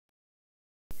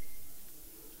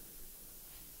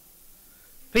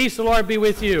Peace, the Lord be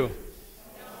with you.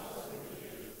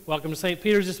 Welcome to St.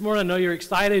 Peter's this morning. I know you're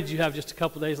excited. You have just a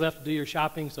couple days left to do your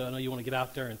shopping, so I know you want to get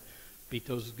out there and beat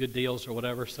those good deals or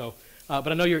whatever. But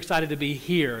I know you're excited to be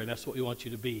here, and that's what we want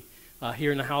you to be.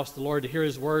 Here in the house of the Lord, to hear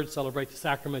His word, celebrate the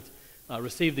sacrament,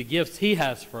 receive the gifts He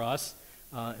has for us,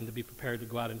 and to be prepared to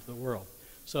go out into the world.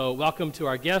 So welcome to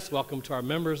our guests. Welcome to our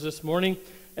members this morning.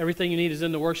 Everything you need is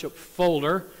in the worship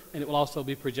folder, and it will also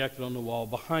be projected on the wall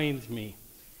behind me.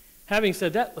 Having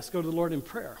said that, let's go to the Lord in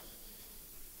prayer.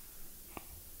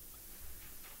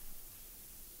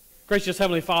 Gracious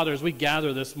Heavenly Father, as we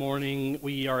gather this morning,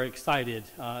 we are excited,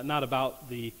 not about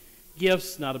the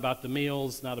gifts, not about the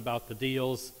meals, not about the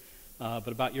deals, but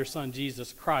about your Son,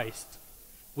 Jesus Christ.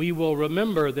 We will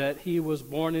remember that He was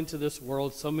born into this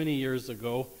world so many years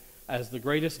ago as the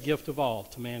greatest gift of all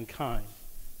to mankind,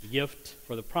 the gift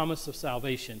for the promise of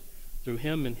salvation through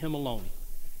Him and Him alone.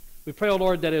 We pray, O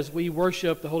Lord, that as we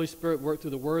worship, the Holy Spirit work through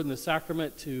the Word and the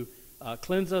sacrament to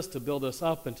cleanse us, to build us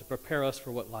up, and to prepare us for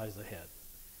what lies ahead.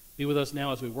 Be with us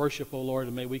now as we worship, O Lord,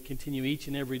 and may we continue each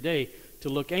and every day to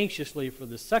look anxiously for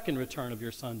the second return of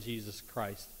your Son, Jesus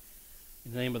Christ.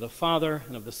 In the name of the Father,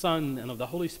 and of the Son, and of the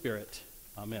Holy Spirit.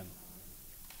 Amen.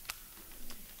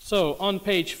 So, on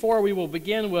page 4, we will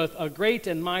begin with a great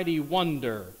and mighty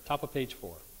wonder. Top of page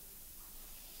 4.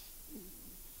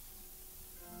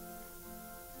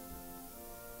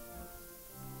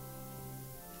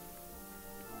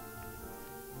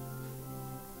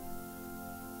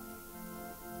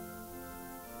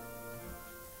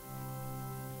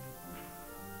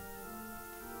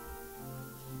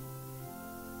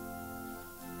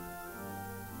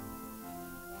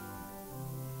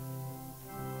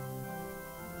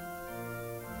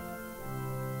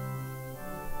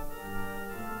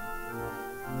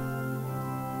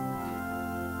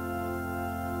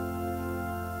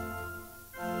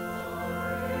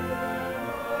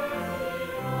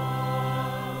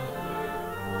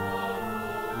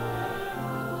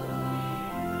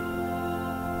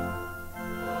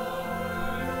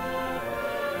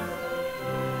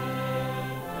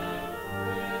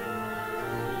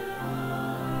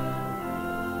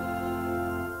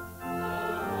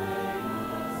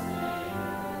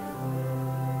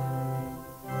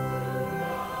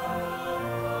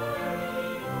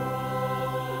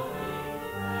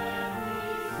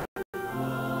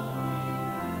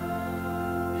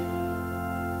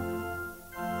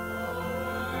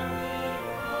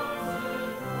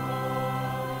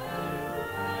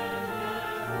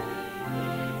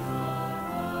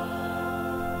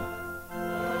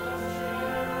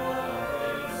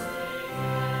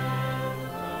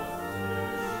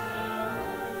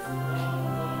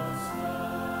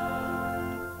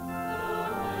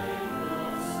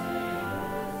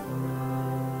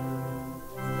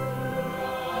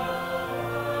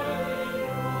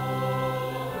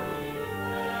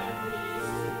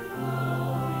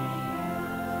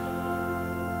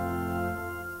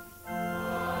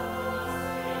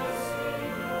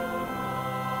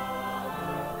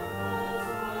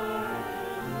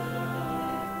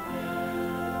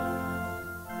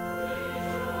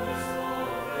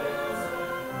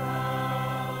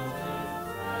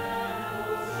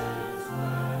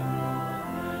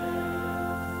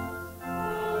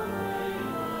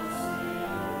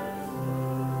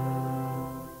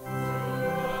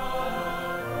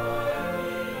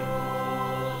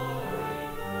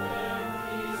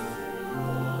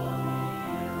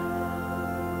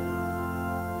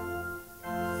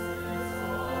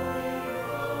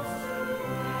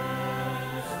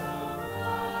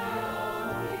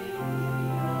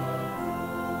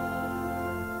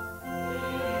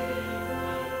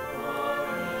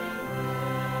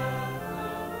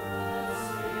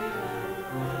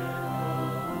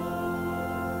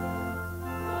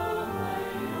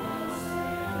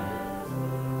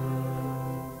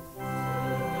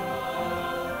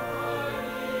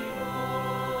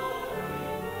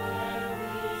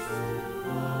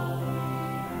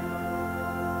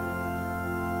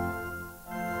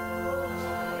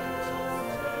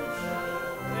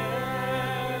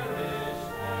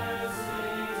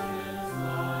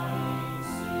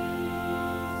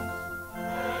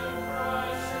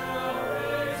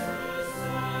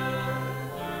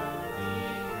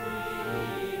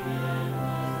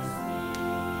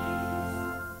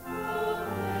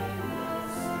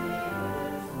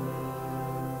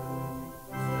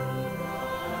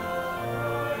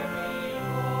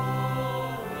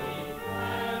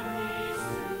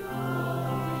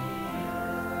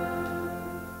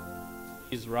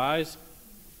 Please rise.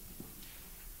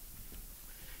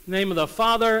 In the name of the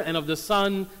Father, and of the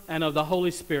Son, and of the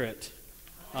Holy Spirit.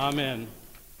 Amen.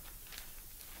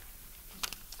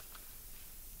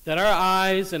 That our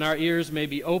eyes and our ears may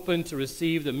be open to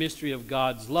receive the mystery of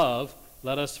God's love,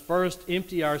 let us first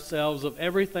empty ourselves of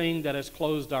everything that has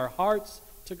closed our hearts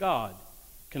to God,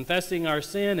 confessing our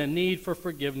sin and need for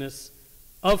forgiveness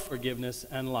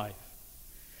and life.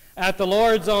 At the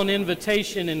Lord's own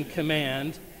invitation and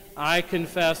command, I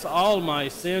confess all my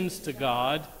sins to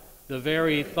God, the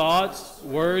very thoughts,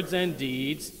 words, and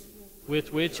deeds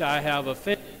with which I have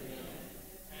offended him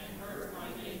and hurt my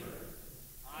neighbor.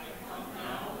 I come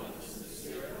now with the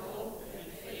sincere hope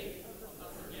and faith of the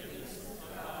forgiveness of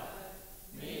God,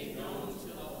 made known to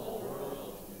the whole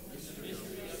world in the mystery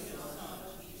of his Son,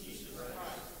 Jesus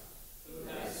Christ, who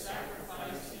has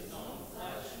sacrificed his own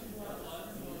flesh and blood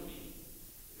for me,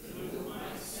 remove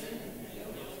my sin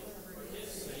and guilt for his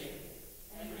sake,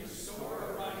 and restore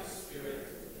a right spirit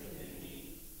within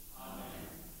me. Amen.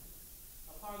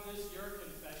 Upon this your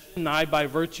confession, I, by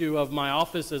virtue of my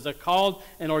office as a called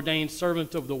and ordained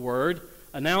servant of the Word,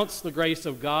 announce the grace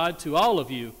of God to all of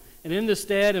you. And in the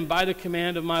stead and by the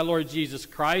command of my Lord Jesus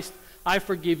Christ, I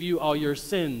forgive you all your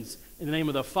sins. In the name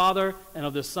of the Father, and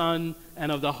of the Son,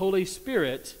 and of the Holy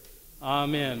Spirit.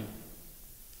 Amen.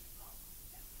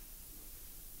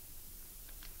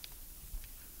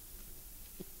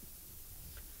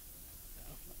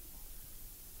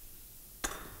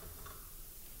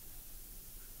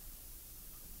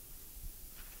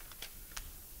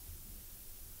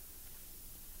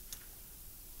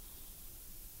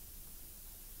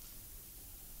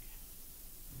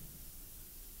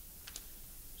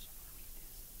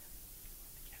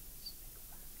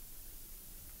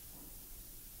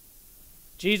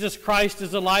 Jesus Christ is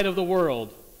the light of the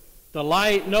world. The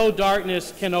light no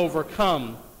darkness can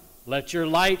overcome. Let your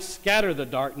light scatter the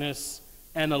darkness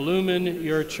and illumine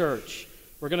your church.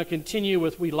 We're going to continue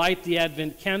with We Light the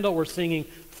Advent Candle. We're singing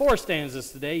 4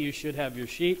 stanzas today. You should have your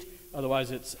sheet.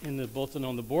 Otherwise, it's in the bulletin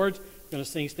on the board. We're going to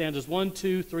sing stanzas 1,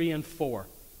 2, 3, and 4.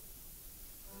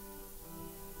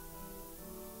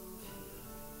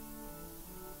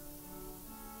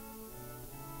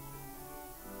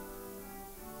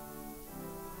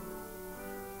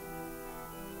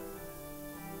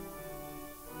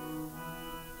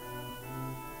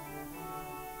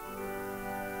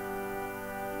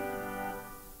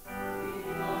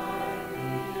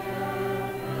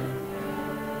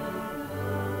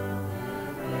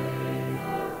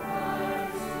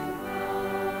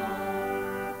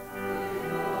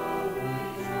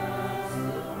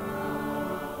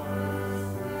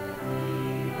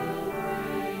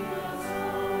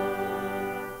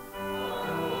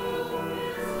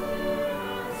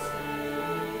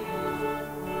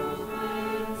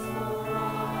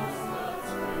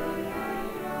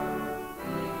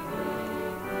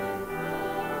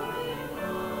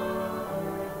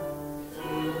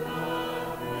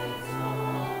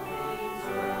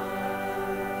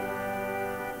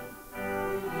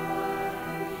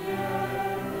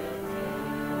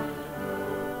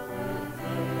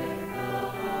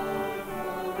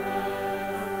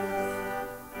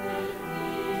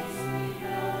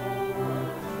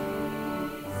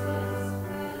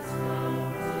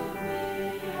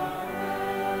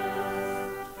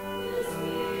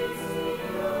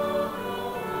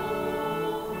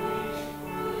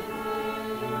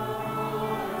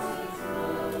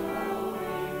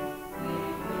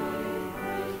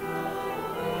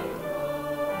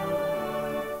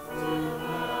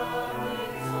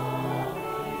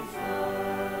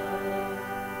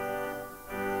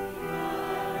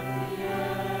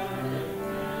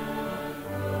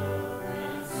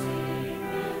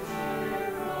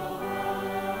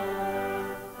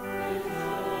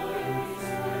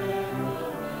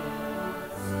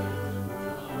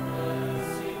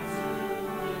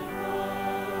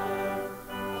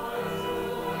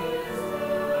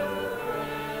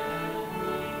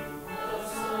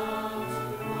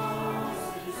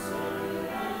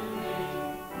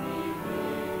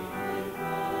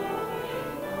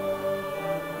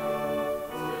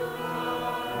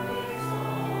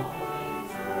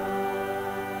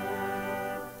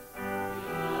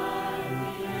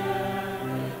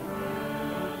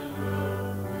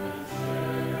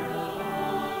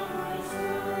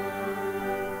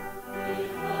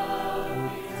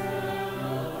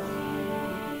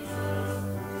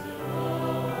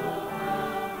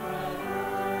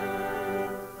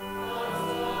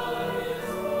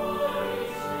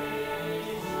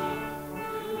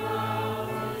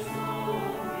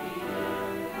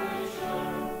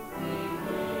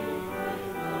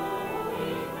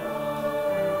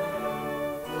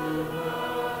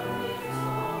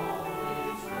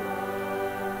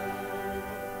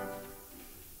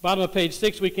 Bottom of page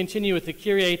 6, we continue with the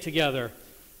Kyrie together.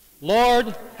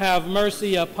 Lord, have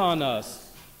mercy upon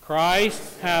us.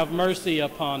 Christ, have mercy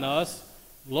upon us.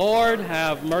 Lord,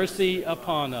 have mercy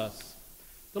upon us.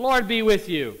 The Lord be with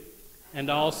you, and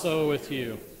also with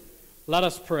you. Let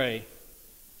us pray.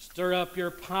 Stir up your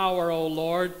power, O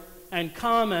Lord, and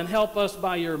come and help us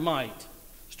by your might.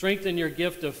 Strengthen your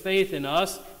gift of faith in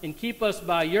us, and keep us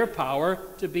by your power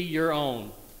to be your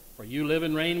own. For you live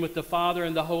and reign with the Father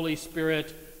and the Holy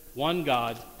Spirit, one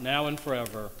God, now and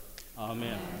forever.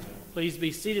 Amen. Please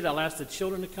be seated. I'll ask the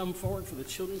children to come forward for the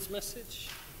children's message.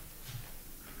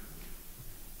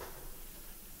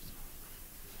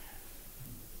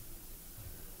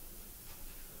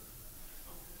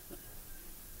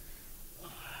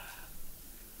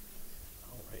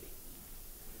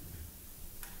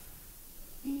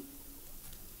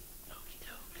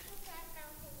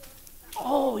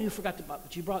 Oh, you forgot to buy,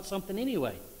 but you brought something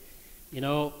anyway. You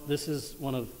know, this is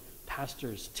one of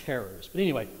Pastor's terrors. But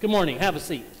anyway, good morning. Have a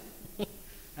seat.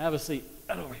 Have a seat.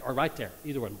 Or right there.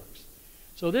 Either one works.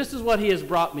 So this is what he has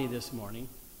brought me this morning.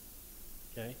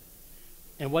 Okay.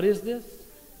 And what is this?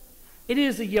 It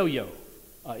is a yo-yo.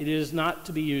 It is not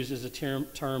to be used as a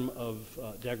term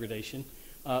of degradation,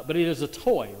 but it is a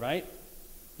toy, right?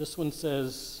 This one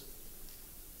says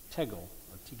Tegel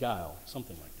or Tegile,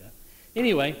 something like that.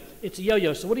 Anyway, it's a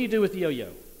yo-yo. So what do you do with the yo-yo?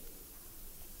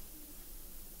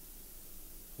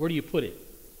 Where do you put it?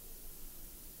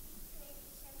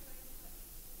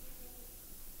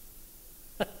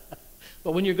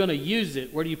 But when you're going to use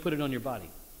it, where do you put it on your body?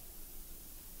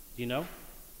 Do you know?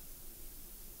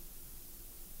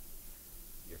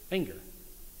 Your finger.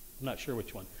 I'm not sure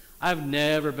which one. I've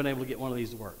never been able to get one of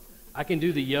these to work. I can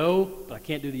do the yo, but I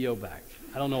can't do the yo back.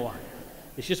 I don't know why.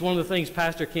 It's just one of the things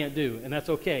Pastor can't do, and that's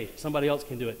okay. Somebody else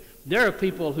can do it. There are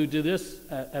people who do this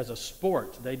as a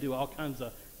sport. They do all kinds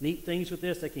of neat things with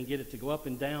this. They can get it to go up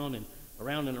and down and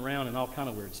around and all kind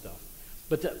of weird stuff.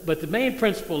 But the main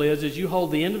principle is you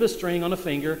hold the end of the string on a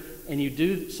finger, and you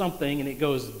do something, and it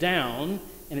goes down,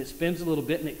 and it spins a little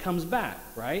bit, and it comes back,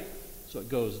 right? So it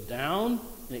goes down,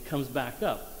 and it comes back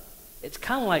up. It's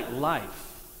kind of like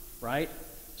life, right?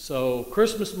 So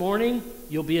Christmas morning,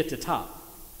 you'll be at the top.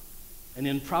 And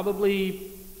then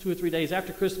probably 2 or 3 days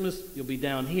after Christmas, you'll be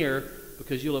down here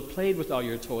because you'll have played with all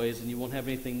your toys and you won't have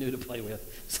anything new to play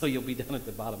with. So you'll be down at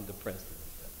the bottom depressed.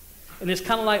 And it's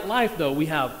kind of like life, though. We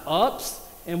have ups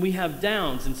and we have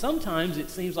downs. And sometimes it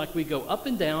seems like we go up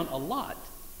and down a lot.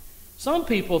 Some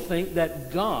people think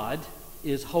that God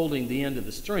is holding the end of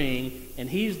the string and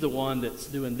he's the one that's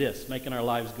doing this, making our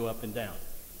lives go up and down.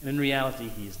 And in reality,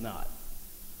 he's not.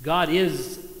 God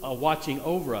is watching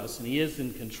over us, and he is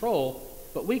in control,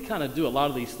 but we kind of do a lot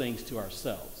of these things to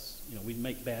ourselves. You know, we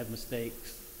make bad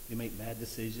mistakes, we make bad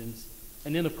decisions,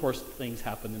 and then, of course, things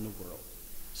happen in the world.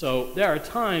 So there are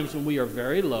times when we are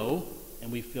very low,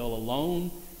 and we feel alone,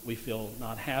 we feel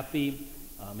not happy,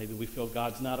 maybe we feel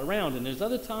God's not around, and there's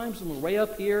other times when we're way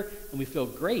up here, and we feel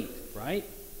great, right?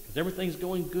 Because everything's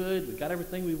going good, we've got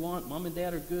everything we want, mom and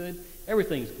dad are good,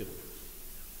 everything's good.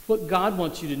 What God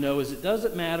wants you to know is it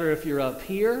doesn't matter if you're up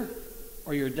here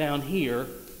or you're down here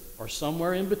or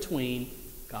somewhere in between,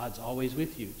 God's always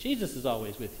with you. Jesus is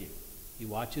always with you. He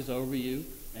watches over you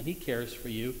and he cares for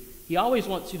you. He always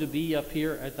wants you to be up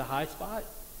here at the high spot,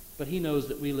 but he knows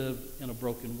that we live in a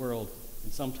broken world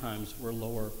and sometimes we're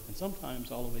lower and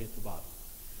sometimes all the way at the bottom.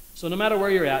 So no matter where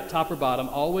you're at, top or bottom,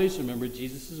 always remember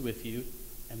Jesus is with you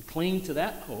and cling to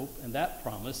that hope and that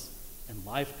promise, and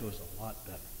life goes a lot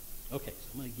better. Okay, so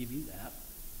I'm going to give you that.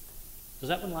 Does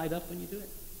that one light up when you do it?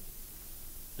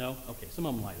 No? Okay, some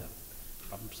of them light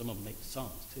up. Some of them make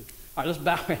songs too. All right, let's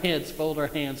bow our heads, fold our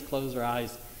hands, close our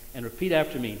eyes, and repeat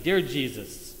after me. Dear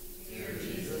Jesus,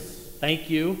 thank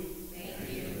you,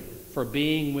 for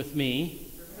being with me,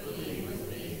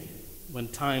 when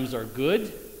times are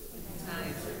good,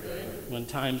 when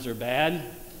times are bad,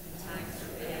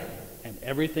 and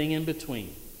everything in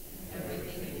between.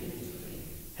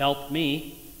 Help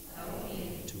me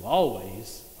to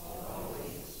always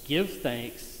give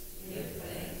thanks,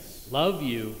 love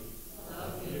you,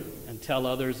 and tell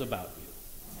others about you.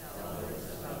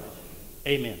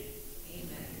 Amen.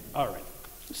 All right.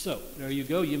 So there you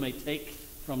go. You may take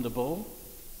from the bowl.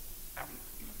 I'll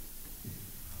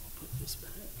put this back.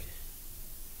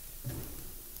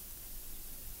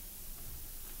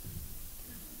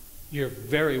 You're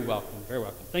very welcome. Very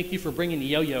welcome. Thank you for bringing the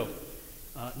yo-yo.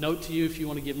 Note to you, if you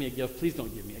want to give me a gift, please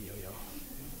don't give me a yo-yo.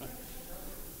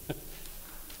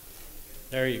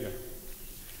 There you go.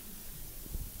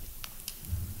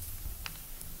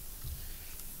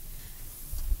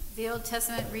 The Old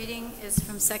Testament reading is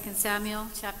from 2 Samuel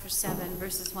chapter 7,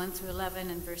 verses 1 through 11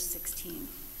 and verse 16.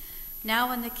 Now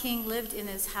when the king lived in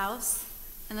his house,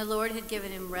 and the Lord had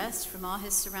given him rest from all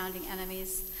his surrounding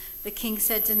enemies, the king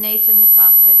said to Nathan the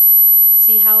prophet,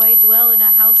 "See how I dwell in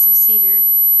a house of cedar,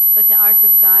 but the ark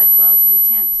of God dwells in a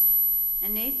tent."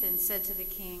 And Nathan said to the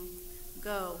king,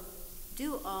 "Go,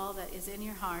 do all that is in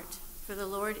your heart, for the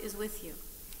Lord is with you."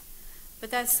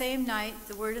 But that same night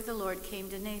the word of the Lord came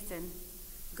to Nathan,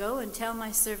 "Go and tell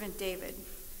my servant David,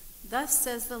 thus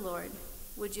says the Lord,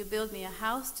 would you build me a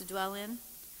house to dwell in?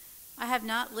 I have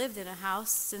not lived in a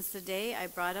house since the day I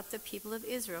brought up the people of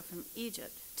Israel from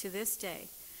Egypt to this day,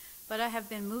 but I have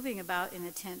been moving about in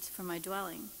a tent for my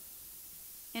dwelling.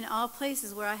 In all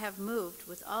places where I have moved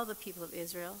with all the people of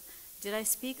Israel, did I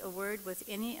speak a word with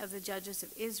any of the judges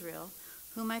of Israel,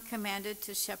 whom I commanded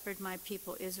to shepherd my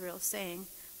people Israel, saying,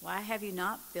 why have you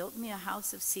not built me a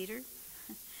house of cedar?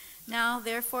 Now,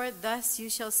 therefore, thus you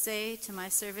shall say to my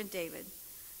servant David,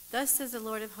 thus says the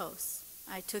Lord of hosts,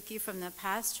 I took you from the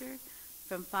pasture,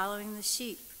 from following the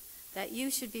sheep, that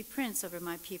you should be prince over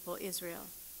my people Israel.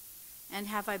 And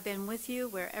have I been with you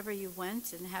wherever you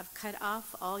went, and have cut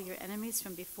off all your enemies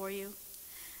from before you?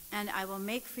 And I will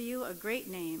make for you a great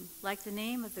name, like the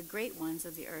name of the great ones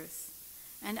of the earth.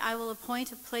 And I will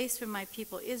appoint a place for my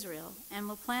people Israel, and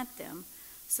will plant them,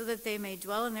 so that they may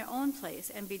dwell in their own place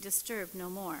and be disturbed no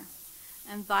more.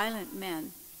 And violent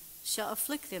men shall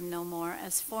afflict them no more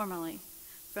as formerly,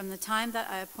 from the time that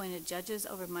I appointed judges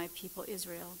over my people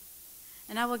Israel.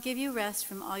 And I will give you rest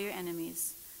from all your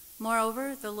enemies.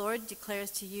 Moreover, the Lord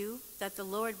declares to you that the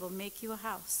Lord will make you a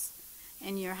house,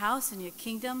 and your house and your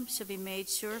kingdom shall be made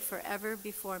sure forever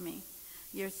before me.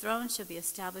 Your throne shall be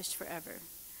established forever.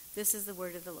 This is the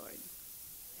word of the Lord.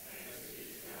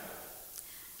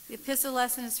 The epistle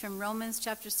lesson is from Romans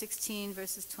chapter 16,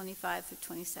 verses 25 through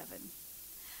 27.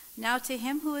 Now to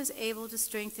him who is able to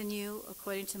strengthen you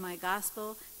according to my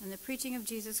gospel and the preaching of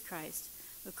Jesus Christ,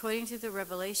 according to the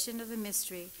revelation of the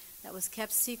mystery that was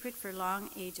kept secret for long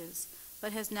ages,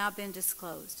 but has now been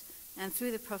disclosed, and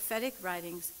through the prophetic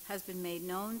writings has been made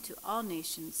known to all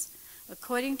nations,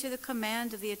 according to the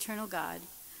command of the eternal God,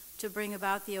 to bring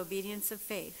about the obedience of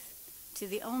faith. To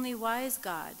the only wise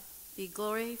God be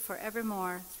glory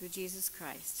forevermore through Jesus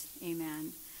Christ.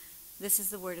 Amen. This is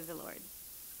the word of the Lord.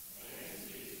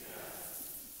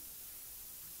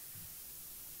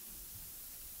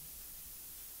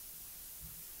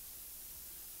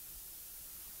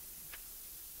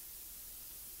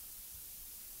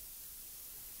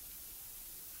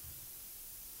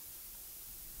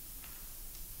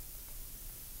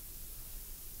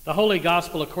 The Holy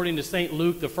Gospel according to St.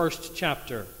 Luke, the first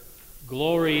chapter.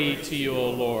 Glory to you,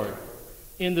 O Lord.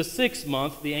 In the 6th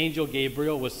month, the angel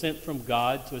Gabriel was sent from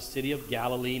God to a city of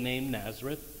Galilee named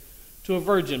Nazareth, to a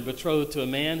virgin betrothed to a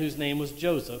man whose name was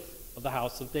Joseph, of the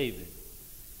house of David.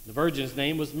 The virgin's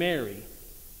name was Mary,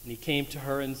 and he came to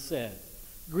her and said,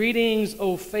 Greetings,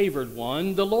 O favored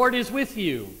one, the Lord is with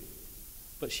you.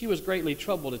 But she was greatly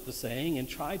troubled at the saying, and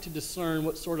tried to discern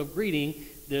what sort of greeting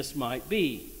this might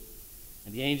be.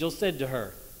 And the angel said to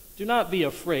her, Do not be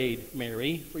afraid,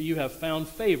 Mary, for you have found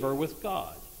favor with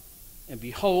God. And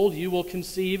behold, you will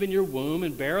conceive in your womb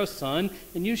and bear a son,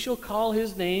 and you shall call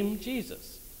his name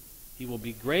Jesus. He will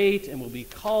be great and will be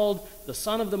called the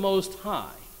Son of the Most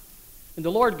High. And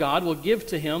the Lord God will give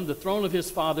to him the throne of his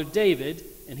father David,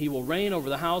 and he will reign over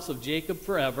the house of Jacob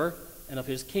forever, and of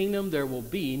his kingdom there will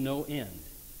be no end.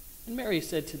 And Mary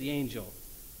said to the angel,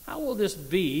 How will this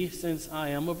be, since I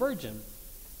am a virgin?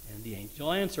 And the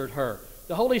angel answered her,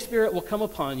 The Holy Spirit will come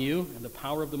upon you, and the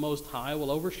power of the Most High will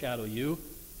overshadow you.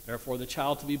 Therefore the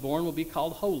child to be born will be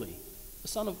called Holy, the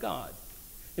Son of God.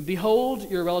 And behold,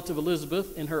 your relative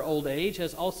Elizabeth in her old age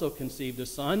has also conceived a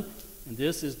son, and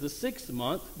this is the 6th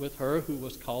month with her who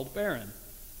was called barren.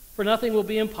 For nothing will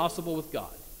be impossible with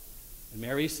God. And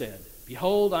Mary said,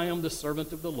 Behold, I am the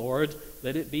servant of the Lord.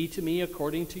 Let it be to me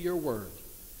according to your word.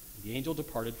 And the angel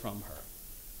departed from her.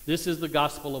 This is the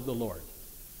gospel of the Lord.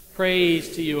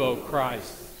 Praise to you, O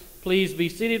Christ. Please be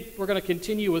seated. We're going to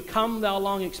continue with Come Thou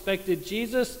Long Expected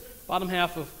Jesus, bottom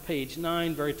half of page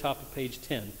 9, very top of page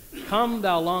 10. Come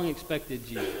Thou Long Expected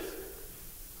Jesus.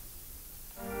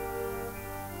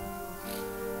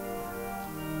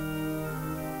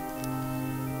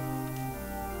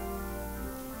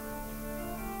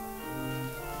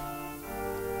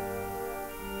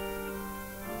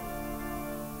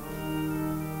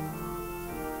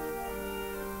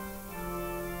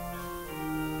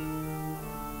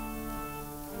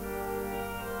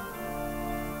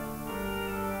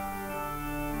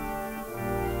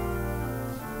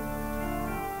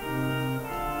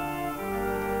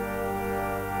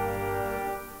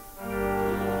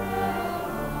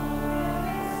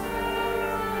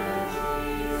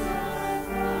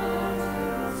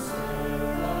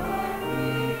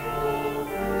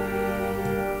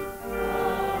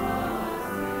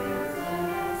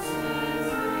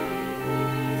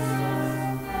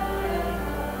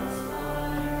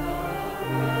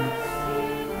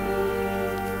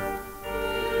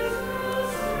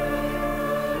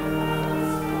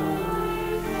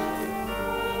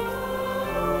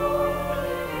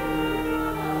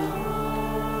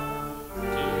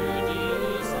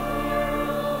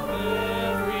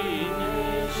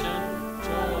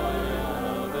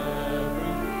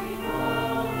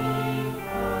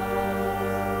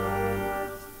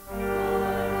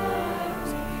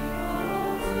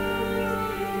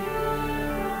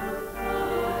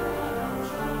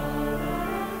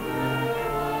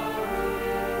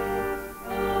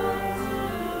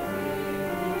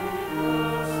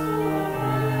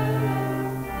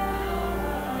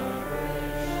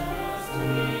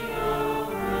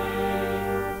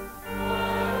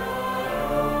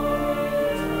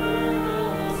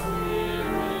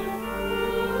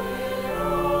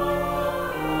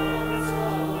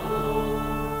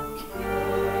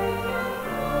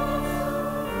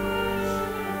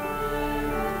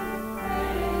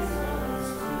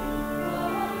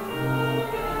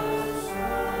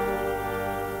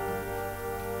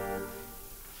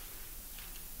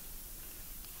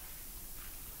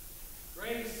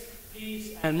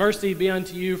 And mercy be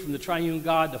unto you from the triune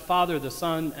God, the Father, the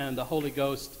Son, and the Holy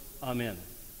Ghost. Amen.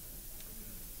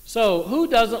 So, who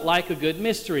doesn't like a good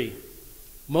mystery?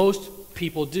 Most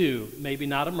people do. Maybe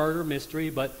not a murder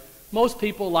mystery, but most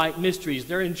people like mysteries.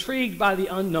 They're intrigued by the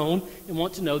unknown and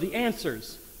want to know the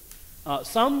answers.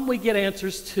 Some we get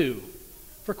answers to.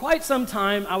 For quite some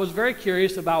time, I was very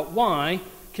curious about why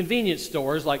convenience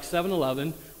stores like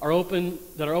 7-Eleven are open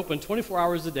 24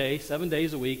 hours a day, 7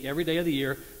 days a week, every day of the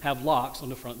year, have locks on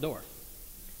the front door.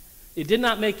 It did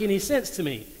not make any sense to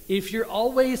me. If you're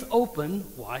always open,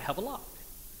 why have a lock?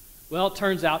 Well, it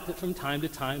turns out that from time to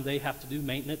time they have to do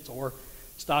maintenance or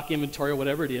stock inventory or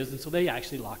whatever it is, and so they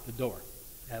actually lock the door.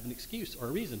 They have an excuse or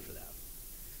a reason for that.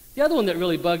 The other one that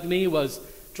really bugged me was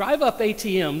drive-up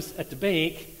ATMs at the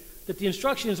bank that the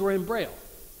instructions were in Braille.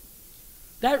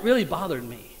 That really bothered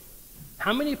me.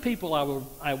 How many people,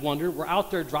 I wonder, were out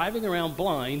there driving around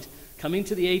blind, coming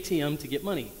to the ATM to get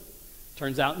money?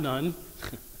 Turns out none.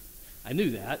 I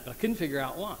knew that, but I couldn't figure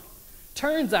out why.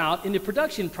 Turns out, in the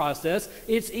production process,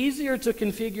 it's easier to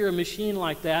configure a machine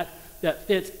like that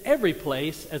fits every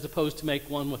place as opposed to make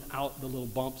one without the little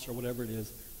bumps or whatever it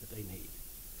is that they need.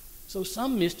 So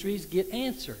some mysteries get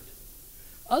answered.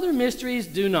 Other mysteries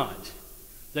do not.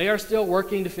 They are still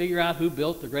working to figure out who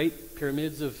built the great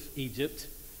pyramids of Egypt.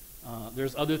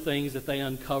 There's other things that they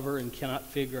uncover and cannot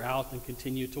figure out and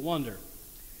continue to wonder.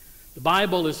 The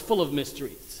Bible is full of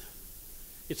mysteries.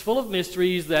 It's full of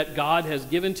mysteries that God has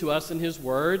given to us in His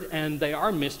Word, and they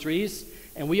are mysteries,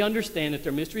 and we understand that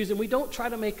they're mysteries, and we don't try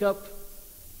to make up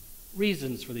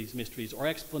reasons for these mysteries or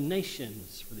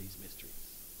explanations for these mysteries.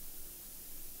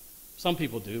 Some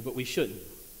people do, but we shouldn't.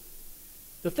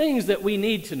 The things that we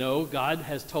need to know, God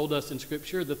has told us in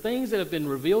Scripture. The things that have been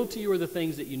revealed to you are the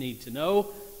things that you need to know.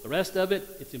 The rest of it,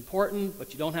 it's important,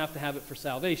 but you don't have to have it for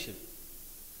salvation.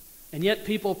 And yet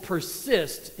people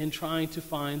persist in trying to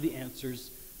find the answers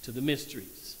to the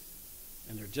mysteries.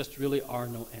 And there just really are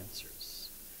no answers.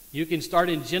 You can start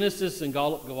in Genesis and go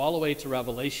all the way to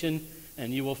Revelation,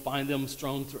 and you will find them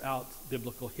strewn throughout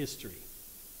biblical history.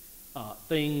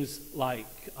 Things like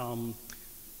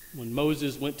when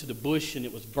Moses went to the bush and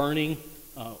it was burning,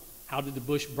 how did the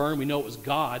bush burn? We know it was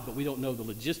God, but we don't know the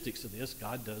logistics of this.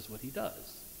 God does what He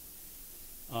does.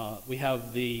 We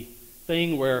have the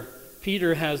thing where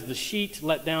Peter has the sheet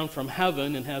let down from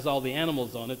heaven and has all the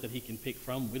animals on it that he can pick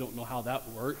from. We don't know how that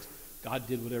worked. God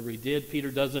did whatever He did. Peter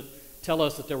doesn't tell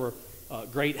us that there were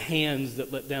great hands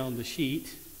that let down the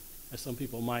sheet, as some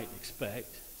people might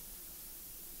expect.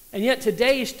 And yet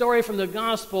today's story from the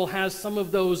gospel has some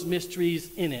of those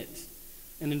mysteries in it.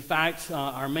 And in fact,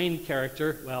 our main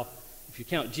character, well, if you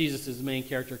count Jesus as the main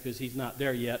character because He's not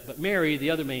there yet, but Mary, the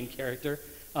other main character,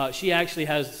 she actually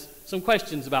has some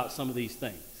questions about some of these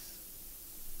things.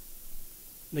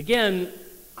 And again,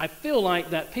 I feel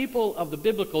like that people of the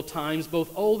biblical times,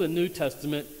 both Old and New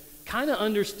Testament, kind of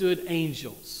understood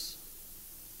angels.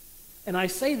 And I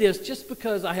say this just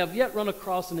because I have yet run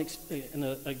across an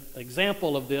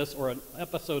example of this or an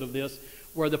episode of this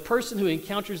where the person who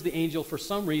encounters the angel for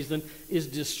some reason is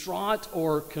distraught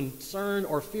or concerned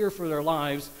or fear for their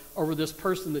lives over this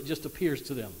person that just appears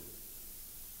to them.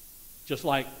 Just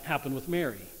like happened with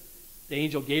Mary. The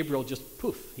angel Gabriel just,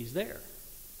 poof, he's there.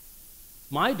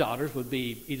 My daughters would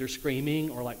be either screaming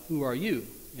or like, who are you?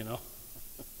 You know.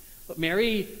 But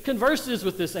Mary converses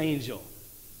with this angel.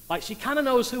 Like she kind of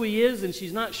knows who he is and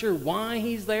she's not sure why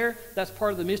he's there. That's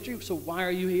part of the mystery. So why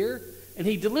are you here? And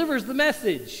he delivers the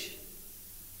message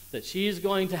that she is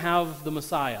going to have the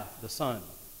Messiah, the Son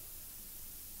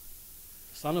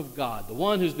of God, the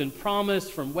one who's been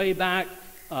promised from way back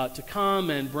to come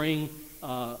and bring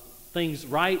things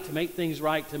right, to make things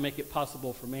right, to make it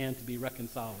possible for man to be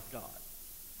reconciled with God.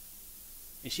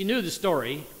 And she knew the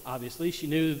story, obviously. She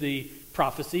knew the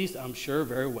prophecies, I'm sure,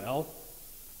 very well.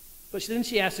 But then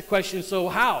she asked the question, so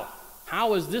how?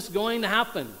 How is this going to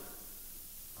happen?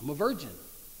 I'm a virgin.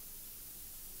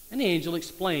 And the angel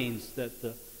explains that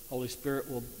the Holy Spirit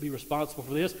will be responsible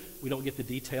for this. We don't get the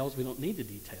details. We don't need the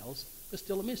details. It's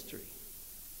still a mystery.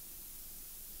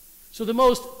 So the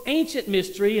most ancient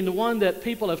mystery, and the one that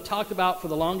people have talked about for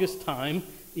the longest time,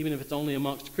 even if it's only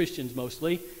amongst Christians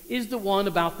mostly, is the one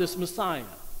about this Messiah.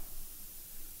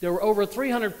 There were over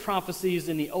 300 prophecies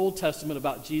in the Old Testament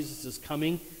about Jesus'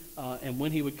 coming and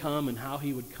when he would come and how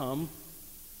he would come.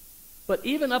 But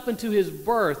even up into his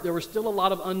birth, there were still a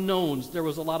lot of unknowns. There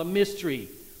was a lot of mystery.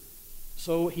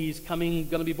 So he's going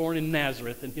to be born in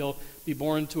Nazareth, and he'll be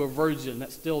born to a virgin.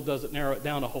 That still doesn't narrow it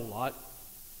down a whole lot.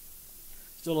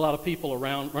 Still a lot of people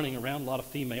running around, a lot of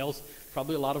females,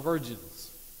 probably a lot of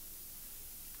virgins.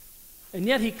 And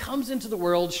yet he comes into the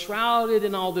world shrouded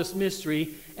in all this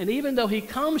mystery. And even though he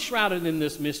comes shrouded in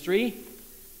this mystery,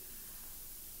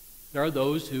 there are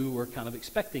those who were kind of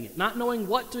expecting it. Not knowing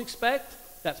what to expect,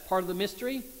 that's part of the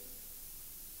mystery.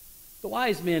 The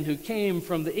wise men who came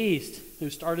from the east, who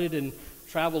started and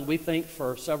traveled, we think,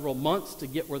 for several months to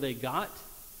get where they got,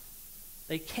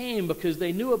 they came because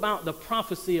they knew about the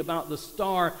prophecy about the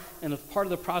star and as part of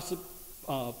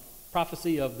the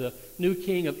prophecy of the new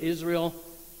king of Israel,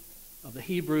 of the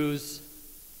Hebrews.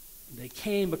 They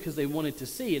came because they wanted to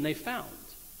see, and they found.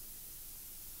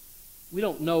 We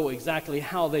don't know exactly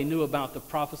how they knew about the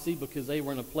prophecy because they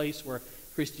were in a place where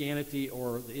Christianity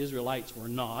or the Israelites were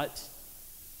not.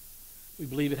 We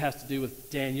believe it has to do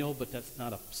with Daniel, but that's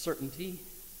not a certainty.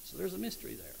 So there's a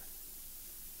mystery there.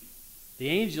 The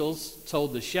angels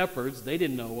told the shepherds, they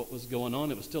didn't know what was going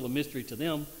on. It was still a mystery to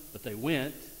them, but they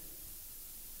went.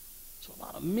 So a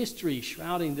lot of mystery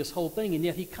shrouding this whole thing, and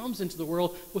yet he comes into the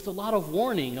world with a lot of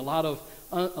warning, a lot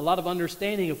of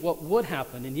understanding of what would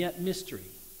happen, and yet mystery.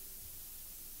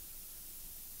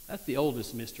 That's the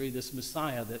oldest mystery, this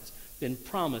Messiah that's been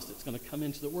promised that's going to come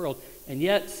into the world. And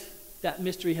yet that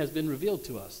mystery has been revealed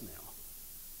to us now.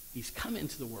 He's come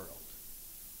into the world.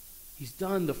 He's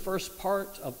done the first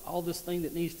part of all this thing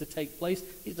that needs to take place.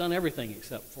 He's done everything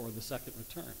except for the second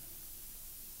return.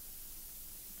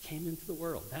 He came into the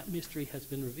world. That mystery has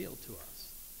been revealed to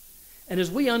us. And as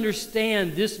we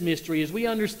understand this mystery, as we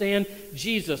understand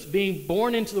Jesus being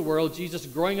born into the world, Jesus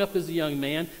growing up as a young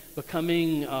man,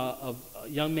 becoming of a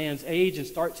young man's age, and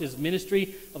starts his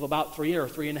ministry of about 3 or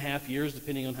 3.5 years,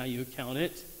 depending on how you count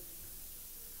it.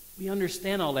 We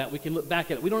understand all that. We can look back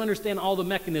at it. We don't understand all the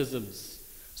mechanisms.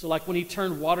 So like when he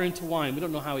turned water into wine, we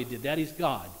don't know how he did that. He's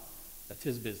God. That's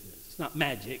his business. It's not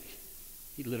magic.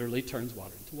 He literally turns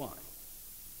water into wine.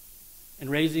 And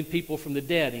raising people from the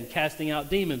dead and casting out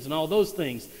demons and all those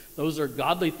things. Those are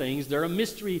godly things. They're a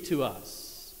mystery to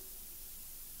us.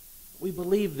 We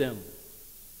believe them.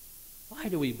 Why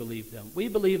do we believe them? We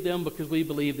believe them because we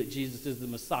believe that Jesus is the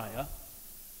Messiah.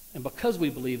 And because we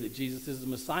believe that Jesus is the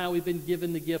Messiah, we've been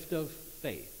given the gift of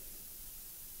faith.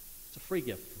 It's a free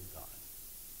gift from God.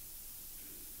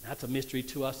 That's a mystery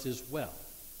to us as well.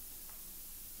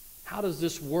 How does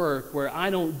this work where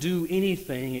I don't do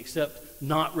anything except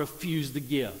not refuse the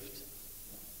gift?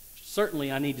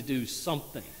 Certainly I need to do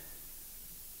something.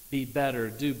 Be better,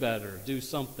 do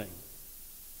something.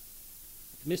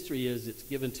 The mystery is it's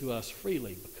given to us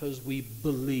freely because we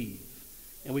believe.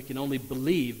 And we can only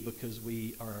believe because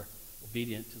we are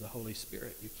obedient to the Holy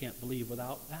Spirit. You can't believe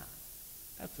without that.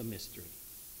 That's a mystery.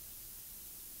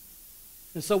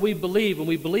 And so we believe, and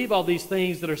we believe all these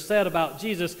things that are said about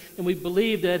Jesus, and we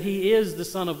believe that he is the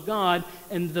Son of God.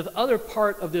 And the other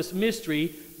part of this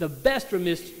mystery, the best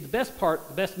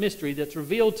mystery that's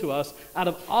revealed to us out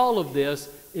of all of this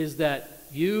is that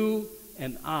you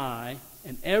and I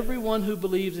and everyone who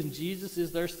believes in Jesus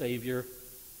as their Savior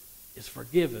is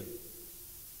forgiven.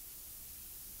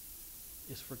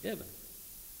 Is forgiven.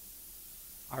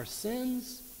 Our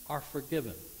sins are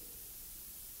forgiven.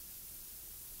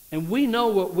 And we know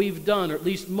what we've done, or at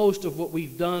least most of what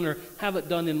we've done or haven't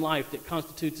done in life that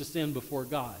constitutes a sin before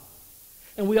God.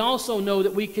 And we also know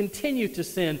that we continue to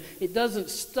sin. It doesn't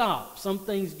stop. Some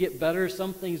things get better,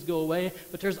 some things go away,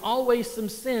 but there's always some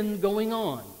sin going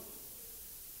on.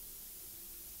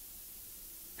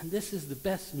 And this is the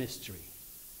best mystery.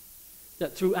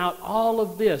 That throughout all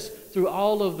of this, through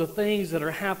all of the things that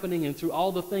are happening and through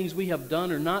all the things we have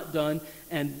done or not done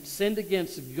and sinned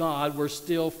against God, we're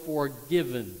still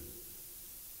forgiven.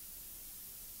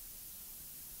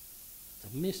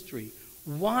 It's a mystery.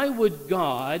 Why would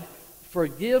God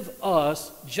forgive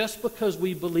us just because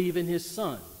we believe in his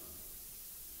Son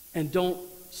and don't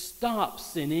stop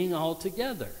sinning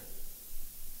altogether?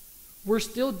 We're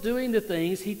still doing the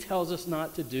things he tells us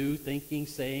not to do, thinking,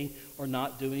 saying, or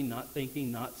not doing, not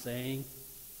thinking, not saying.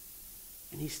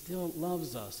 And he still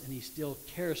loves us, and he still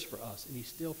cares for us, and he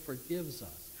still forgives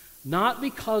us. Not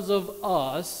because of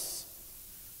us,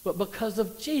 but because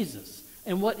of Jesus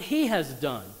and what he has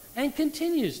done and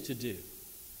continues to do.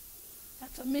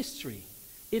 That's a mystery.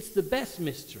 It's the best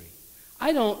mystery.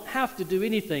 I don't have to do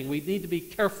anything. We need to be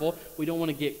careful. We don't want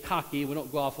to get cocky. We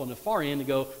don't go off on the far end and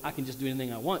go, I can just do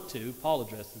anything I want to. Paul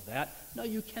addresses that. No,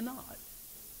 you cannot.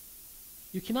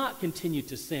 You cannot continue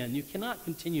to sin. You cannot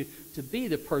continue to be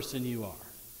the person you are.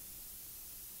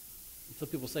 And some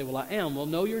people say, well, I am. Well,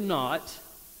 no, you're not.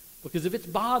 Because if it's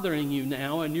bothering you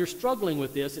now and you're struggling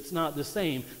with this, it's not the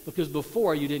same. Because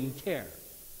before you didn't care.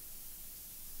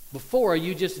 Before,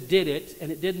 you just did it,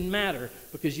 and it didn't matter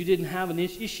because you didn't have an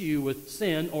issue with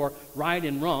sin or right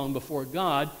and wrong before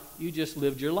God. You just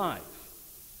lived your life.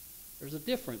 There's a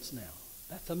difference now.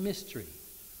 That's a mystery.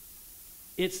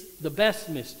 It's the best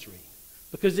mystery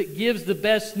because it gives the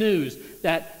best news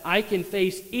that I can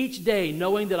face each day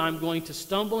knowing that I'm going to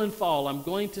stumble and fall, I'm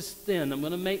going to sin, I'm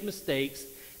going to make mistakes,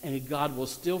 and God will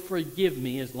still forgive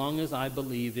me as long as I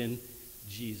believe in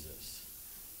Jesus.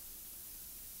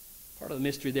 Part of the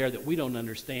mystery there that we don't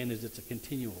understand is it's a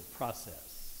continual process.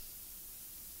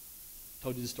 I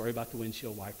told you the story about the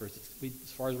windshield wipers.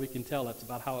 As far as we can tell, that's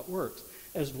about how it works.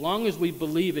 As long as we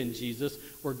believe in Jesus,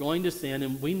 we're going to sin,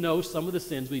 and we know some of the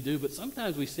sins we do, but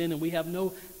sometimes we sin and we have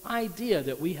no idea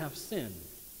that we have sinned.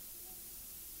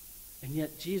 And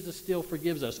yet Jesus still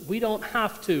forgives us. We don't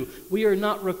have to. We are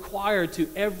not required to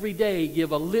every day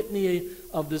give a litany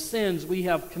of the sins we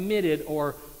have committed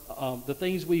or the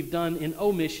things we've done in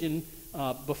omission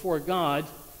before God.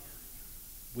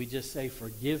 We just say,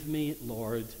 forgive me,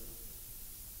 Lord.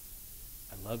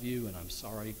 I love you and I'm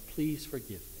sorry. Please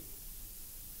forgive me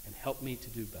and help me to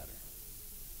do better.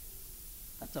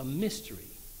 That's a mystery.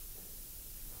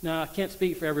 Now, I can't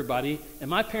speak for everybody, and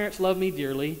my parents loved me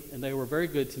dearly, and they were very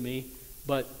good to me,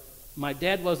 but my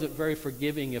dad wasn't very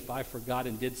forgiving if I forgot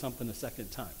and did something a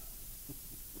second time.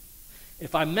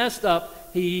 If I messed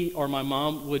up, he or my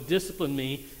mom would discipline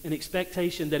me in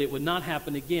expectation that it would not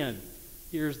happen again.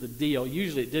 Here's the deal.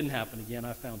 Usually it didn't happen again.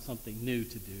 I found something new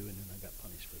to do, and then I got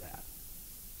punished for that.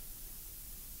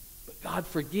 But God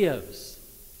forgives.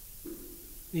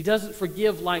 He doesn't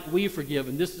forgive like we forgive,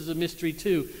 and this is a mystery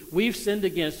too. We've sinned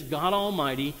against God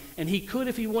Almighty, and he could,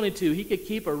 if he wanted to, he could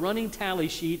keep a running tally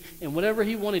sheet, and whatever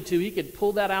he wanted to, he could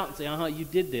pull that out and say, you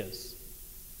did this.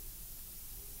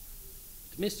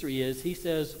 The mystery is, he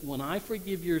says, when I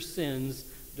forgive your sins,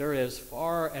 they're as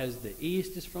far as the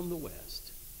east is from the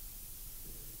west.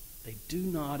 They do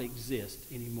not exist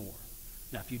anymore.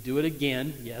 Now, if you do it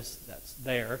again, yes, that's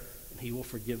there, and he will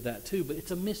forgive that too, but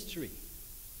it's a mystery.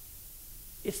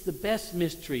 It's the best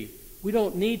mystery. We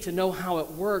don't need to know how it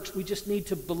works. We just need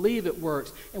to believe it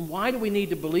works. And why do we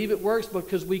need to believe it works?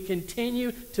 Because we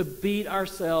continue to beat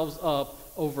ourselves up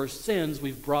over sins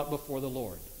we've brought before the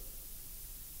Lord.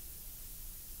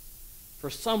 For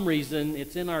some reason,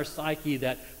 it's in our psyche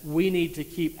that we need to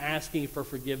keep asking for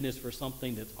forgiveness for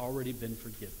something that's already been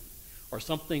forgiven. Or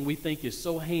something we think is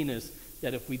so heinous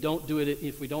that if we don't do it,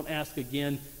 if we don't ask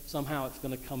again, somehow it's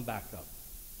going to come back up.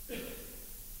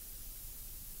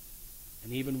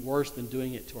 And even worse than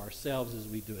doing it to ourselves is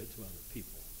we do it to other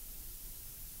people.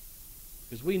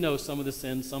 Because we know some of the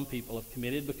sins some people have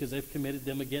committed because they've committed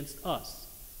them against us.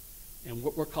 And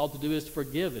what we're called to do is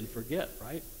forgive and forget,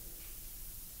 right?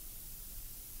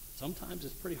 Sometimes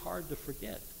it's pretty hard to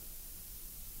forget.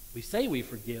 We say we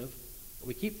forgive, but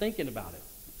we keep thinking about it.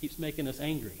 It keeps making us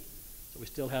angry. So we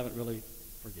still haven't really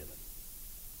forgiven.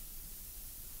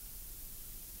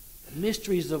 The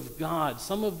mysteries of God,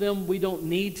 some of them we don't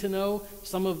need to know.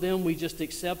 Some of them we just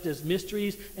accept as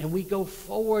mysteries, and we go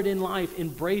forward in life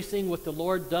embracing what the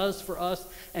Lord does for us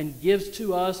and gives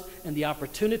to us and the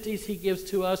opportunities he gives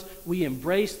to us. We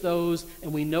embrace those,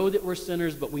 and we know that we're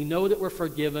sinners, but we know that we're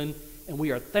forgiven. And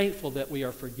we are thankful that we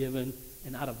are forgiven.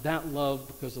 And out of that love,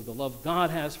 because of the love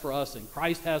God has for us and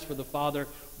Christ has for the Father,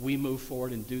 we move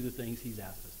forward and do the things he's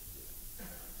asked us to do.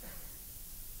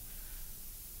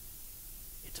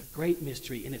 It's a great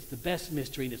mystery, and it's the best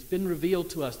mystery, and it's been revealed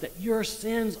to us that your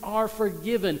sins are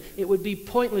forgiven. It would be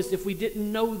pointless if we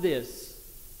didn't know this.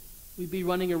 We'd be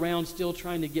running around still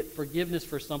trying to get forgiveness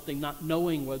for something, not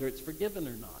knowing whether it's forgiven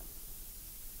or not.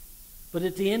 But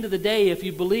at the end of the day, if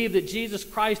you believe that Jesus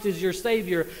Christ is your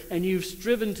Savior and you've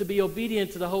striven to be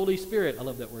obedient to the Holy Spirit, I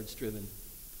love that word, striven.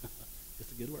 It's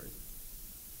a good word.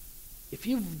 If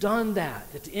you've done that,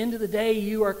 at the end of the day,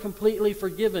 you are completely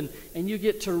forgiven and you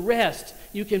get to rest.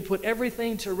 You can put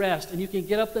everything to rest and you can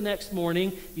get up the next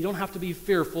morning. You don't have to be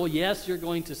fearful. Yes, you're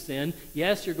going to sin.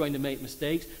 Yes, you're going to make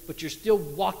mistakes, but you're still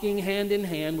walking hand in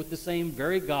hand with the same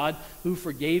very God who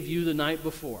forgave you the night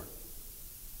before.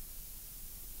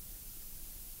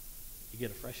 You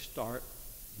get a fresh start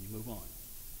and you move on.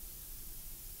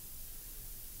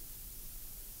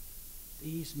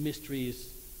 These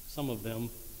mysteries, some of them,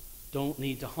 don't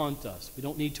need to haunt us. We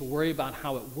don't need to worry about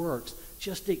how it works.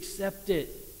 Just accept it.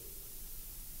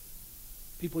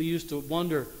 People used to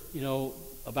wonder,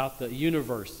 about the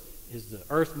universe. Is the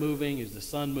earth moving? Is the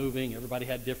sun moving? Everybody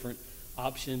had different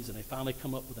options, and they finally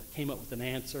came up with an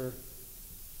answer.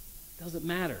 It doesn't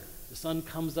matter. The sun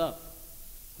comes up.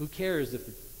 Who cares if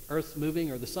the earth's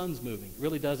moving or the sun's moving? It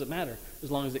really doesn't matter as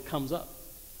long as it comes up.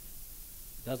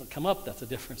 If it doesn't come up, that's a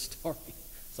different story.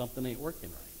 Something ain't working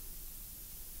right.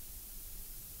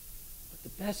 But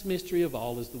the best mystery of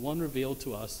all is the one revealed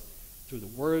to us through the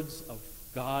words of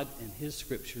God and his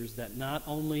scriptures that not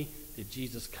only did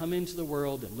Jesus come into the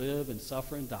world and live and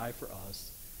suffer and die for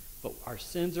us, but our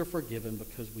sins are forgiven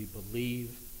because we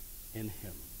believe in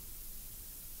him.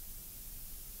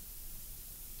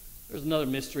 There's another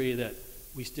mystery that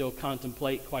we still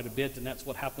contemplate quite a bit, and that's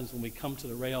what happens when we come to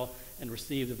the rail and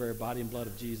receive the very body and blood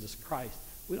of Jesus Christ.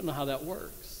 We don't know how that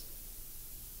works.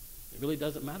 It really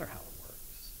doesn't matter how it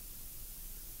works.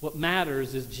 What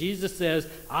matters is Jesus says,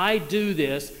 I do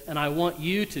this, and I want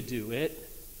you to do it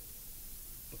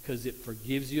because it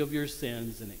forgives you of your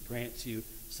sins and it grants you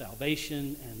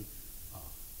salvation and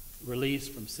release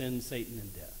from sin, Satan,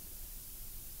 and death.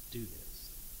 Do this.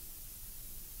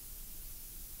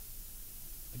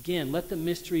 Again, let the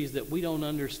mysteries that we don't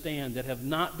understand, that have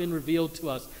not been revealed to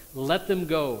us, let them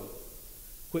go.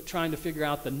 Quit trying to figure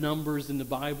out the numbers in the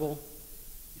Bible.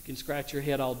 You can scratch your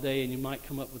head all day and you might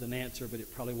come up with an answer, but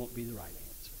it probably won't be the right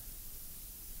answer.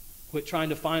 Quit trying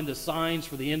to find the signs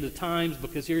for the end of times,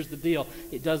 because here's the deal.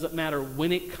 It doesn't matter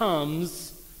when it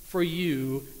comes for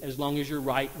you as long as you're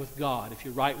right with God. If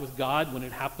you're right with God, when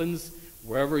it happens,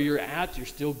 wherever you're at, you're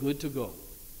still good to go.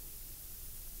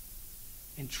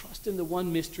 And trust in the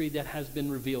one mystery that has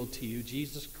been revealed to you,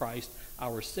 Jesus Christ,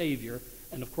 our Savior.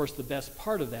 And of course, the best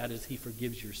part of that is he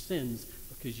forgives your sins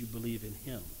because you believe in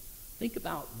him. Think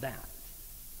about that.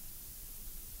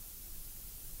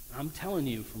 I'm telling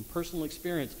you from personal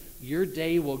experience, your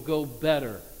day will go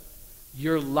better.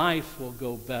 Your life will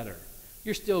go better.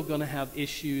 You're still going to have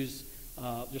issues.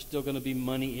 There's still going to be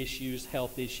money issues,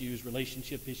 health issues,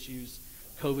 relationship issues.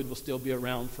 COVID will still be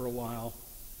around for a while.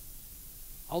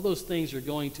 All those things are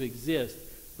going to exist,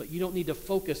 but you don't need to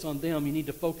focus on them. You need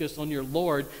to focus on your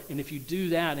Lord, and if you do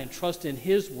that and trust in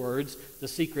his words, the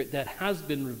secret that has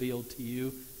been revealed to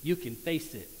you, you can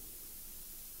face it.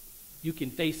 You can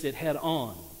face it head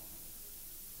on.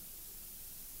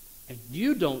 And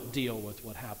you don't deal with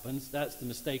what happens. That's the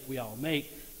mistake we all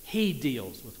make. He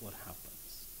deals with what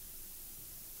happens.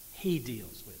 He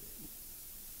deals with it.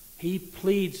 He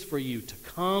pleads for you to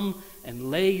come and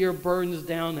lay your burdens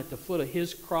down at the foot of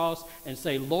his cross and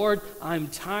say, Lord, I'm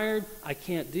tired. I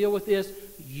can't deal with this.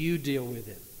 You deal with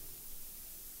it.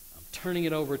 I'm turning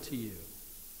it over to you.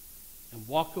 And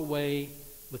walk away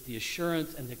with the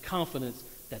assurance and the confidence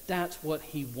that that's what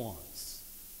he wants.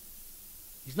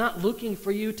 He's not looking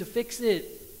for you to fix it.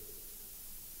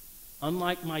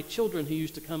 Unlike my children who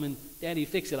used to come and, Daddy,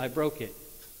 fix it, I broke it.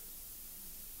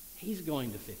 He's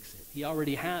going to fix it. He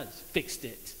already has fixed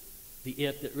it. The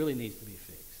it that really needs to be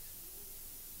fixed.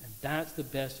 And that's the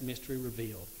best mystery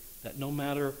revealed. That no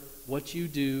matter what you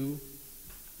do,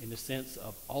 in the sense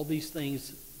of all these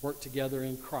things work together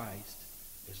in Christ,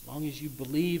 as long as you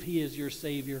believe he is your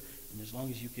Savior, and as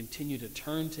long as you continue to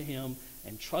turn to him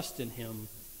and trust in him,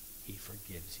 he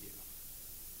forgives you.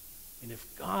 And if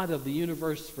God of the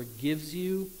universe forgives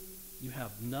you, you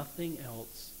have nothing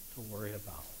else to worry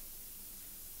about.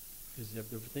 Because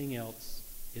everything else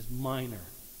is minor.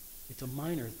 It's a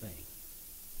minor thing.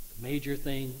 The major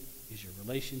thing is your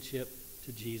relationship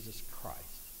to Jesus Christ.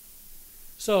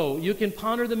 So, you can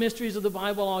ponder the mysteries of the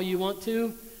Bible all you want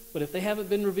to, but if they haven't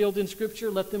been revealed in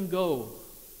Scripture, let them go.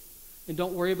 And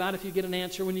don't worry about if you get an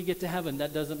answer when you get to heaven.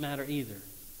 That doesn't matter either.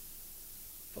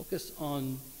 Focus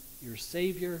on your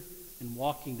Savior and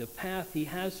walking the path he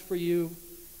has for you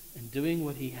and doing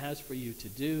what he has for you to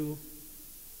do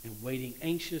and waiting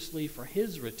anxiously for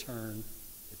his return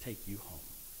to take you home.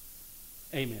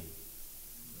 Amen.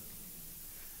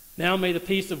 Now may the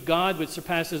peace of God, which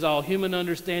surpasses all human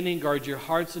understanding, guard your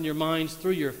hearts and your minds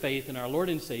through your faith in our Lord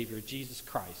and Savior, Jesus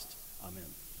Christ. Amen.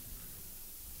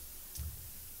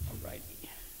 All righty.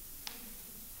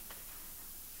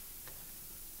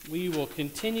 We will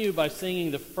continue by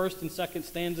singing the first and second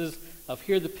stanzas of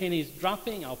Hear the Pennies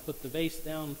Dropping. I'll put the vase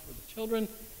down for the children,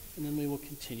 and then we will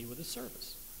continue with the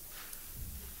service.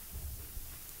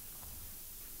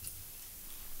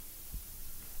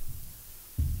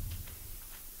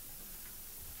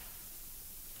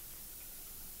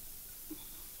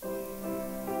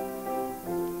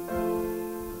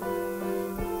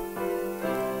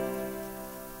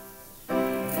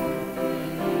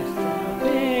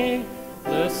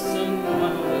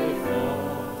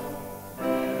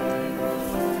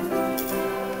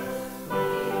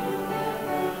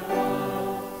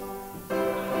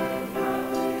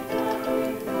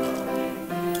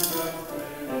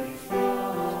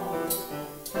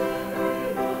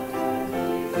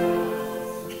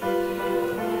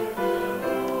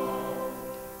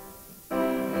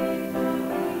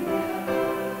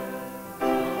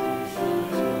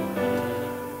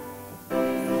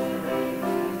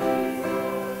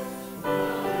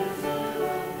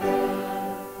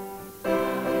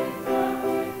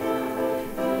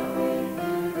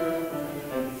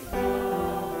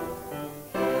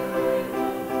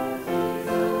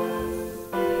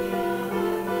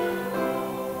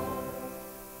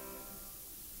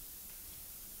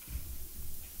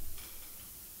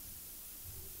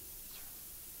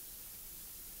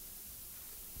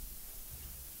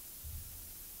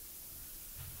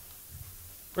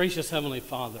 Gracious Heavenly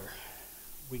Father,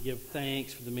 we give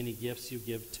thanks for the many gifts you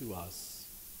give to us.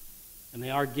 And they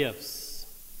are gifts.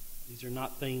 These are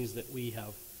not things that we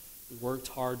have worked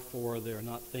hard for. They are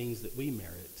not things that we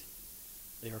merit.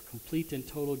 They are complete and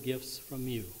total gifts from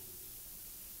you.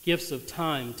 Gifts of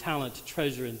time, talent,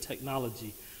 treasure, and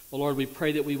technology. Well, Lord, we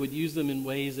pray that we would use them in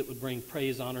ways that would bring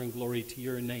praise, honor, and glory to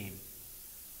your name.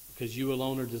 Because you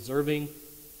alone are deserving,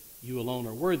 you alone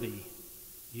are worthy,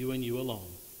 you and you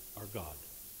alone are God.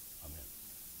 Amen.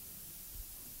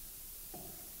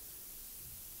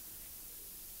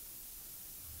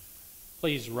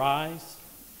 Please rise.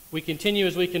 We continue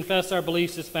as we confess our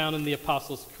beliefs as found in the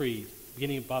Apostles' Creed,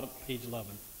 beginning at bottom, page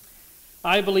 11.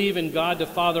 I believe in God the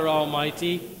Father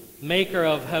Almighty, maker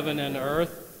of heaven and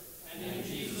earth, and in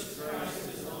Jesus Christ,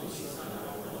 his only Son,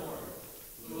 our Lord,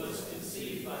 who was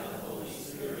conceived by the Holy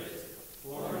Spirit,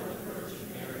 born of the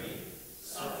Virgin Mary,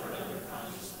 suffered under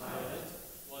Pontius Pilate,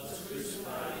 was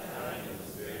crucified, died, and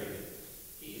was buried.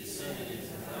 He descended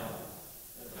into hell.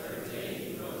 The third day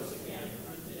he rose again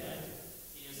from the dead.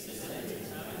 He ascended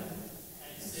into heaven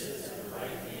and sits at the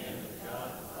right hand of God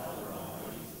the Father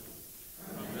Almighty.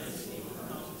 From whence he will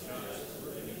come to judge the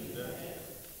living and the dead.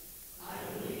 I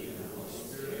believe in the Holy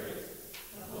Spirit,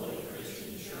 the Holy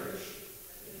Christian Church,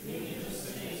 the communion of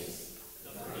saints,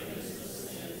 the forgiveness of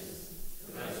sins,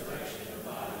 the resurrection of the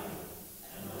body,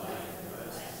 and the life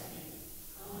everlasting.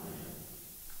 Amen.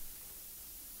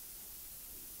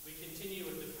 We continue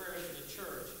with the prayers of the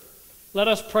church. Let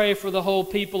us pray for the whole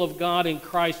people of God in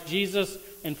Christ Jesus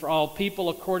and for all people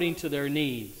according to their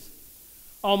needs.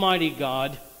 Almighty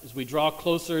God, as we draw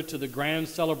closer to the grand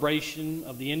celebration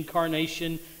of the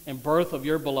incarnation and birth of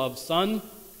your beloved Son,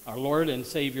 our Lord and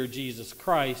Savior Jesus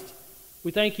Christ,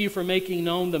 we thank you for making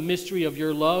known the mystery of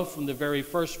your love from the very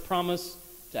first promise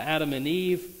to Adam and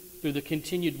Eve through the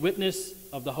continued witness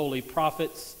of the holy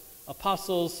prophets,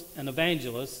 apostles, and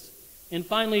evangelists, and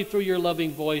finally through your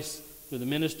loving voice through the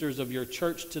ministers of your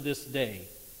church to this day.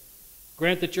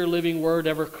 Grant that your living word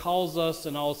ever calls us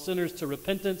and all sinners to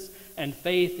repentance and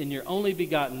faith in your only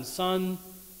begotten Son.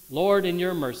 Lord, in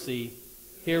your mercy,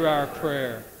 hear our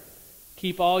prayer.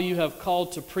 Keep all you have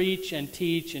called to preach and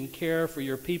teach and care for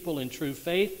your people in true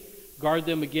faith. Guard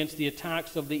them against the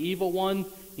attacks of the evil one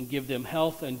and give them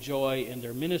health and joy in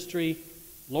their ministry.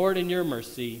 Lord, in your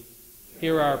mercy,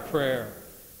 hear our prayer.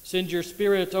 Send your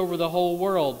Spirit over the whole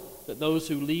world, that those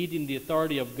who lead in the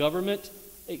authority of government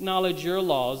acknowledge your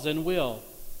laws and will,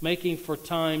 making for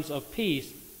times of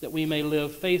peace that we may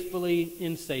live faithfully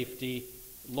in safety.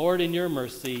 Lord, in your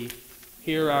mercy,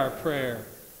 hear our prayer.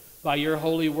 By your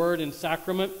holy word and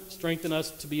sacrament, strengthen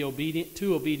us to be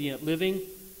obedient living.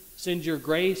 Send your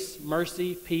grace,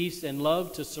 mercy, peace, and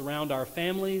love to surround our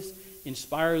families,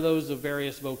 inspire those of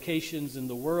various vocations in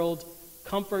the world,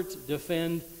 comfort,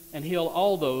 defend, and heal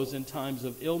all those in times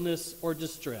of illness or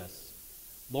distress.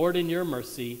 Lord, in your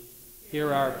mercy,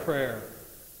 hear our prayer.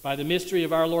 By the mystery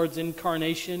of our Lord's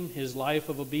incarnation, his life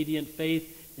of obedient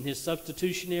faith, and his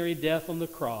substitutionary death on the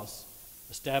cross,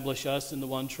 establish us in the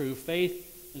one true faith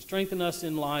and strengthen us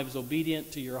in lives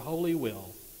obedient to your holy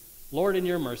will. Lord, in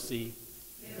your mercy,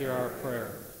 hear our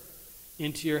prayer.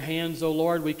 Into your hands, O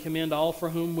Lord, we commend all for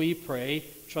whom we pray,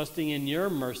 trusting in your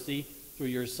mercy through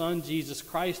your Son, Jesus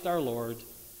Christ our Lord.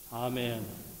 Amen.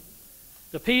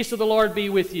 The peace of the Lord be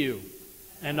with you,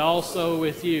 and also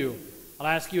with you. I'll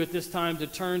ask you at this time to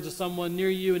turn to someone near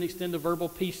you and extend the verbal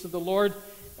peace of the Lord.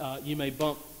 You may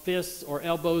bump fists or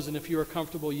elbows, and if you are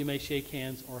comfortable, you may shake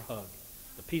hands or hug.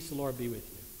 The peace of the Lord be with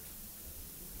you.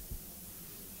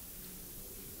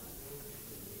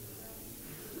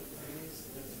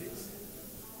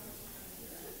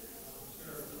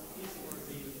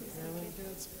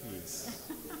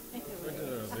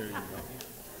 There you go.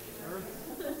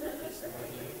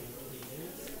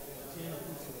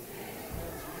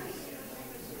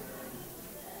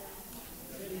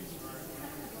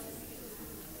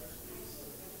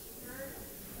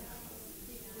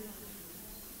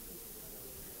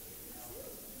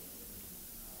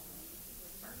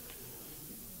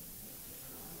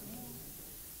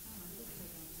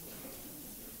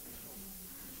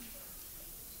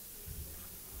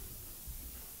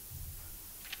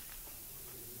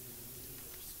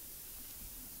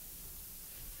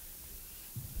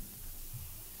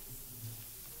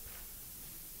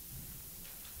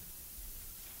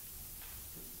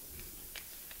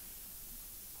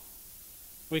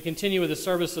 We continue with the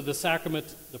service of the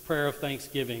sacrament, the prayer of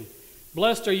thanksgiving.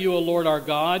 Blessed are you, O Lord our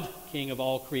God, King of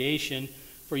all creation,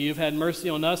 for you have had mercy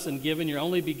on us and given your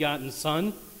only begotten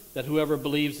Son, that whoever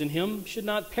believes in him should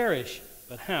not perish,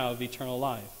 but have eternal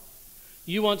life.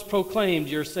 You once proclaimed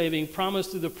your saving promise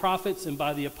through the prophets and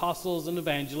by the apostles and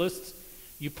evangelists.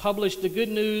 You published the good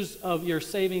news of your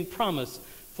saving promise,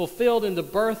 fulfilled in the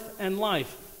birth and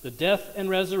life, the death and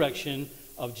resurrection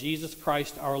of Jesus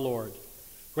Christ our Lord.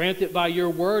 Grant that by your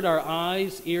word our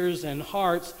eyes, ears, and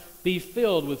hearts be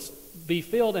filled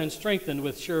and strengthened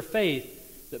with sure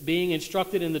faith, that being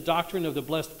instructed in the doctrine of the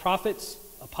blessed prophets,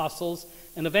 apostles,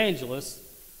 and evangelists,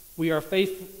 we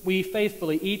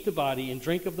faithfully eat the body and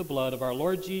drink of the blood of our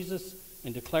Lord Jesus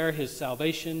and declare his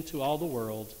salvation to all the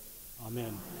world.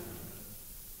 Amen.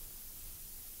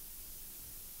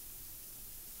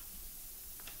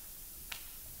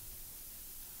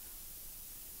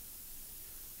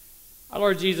 Our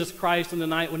Lord Jesus Christ, on the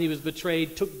night when he was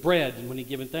betrayed, took bread, and when he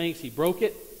given thanks, he broke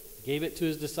it, gave it to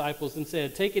his disciples, and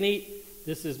said, "Take and eat.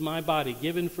 This is my body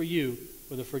given for you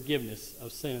for the forgiveness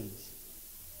of sins."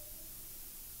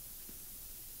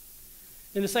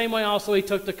 In the same way also he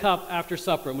took the cup after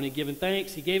supper, and when he had given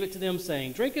thanks, he gave it to them,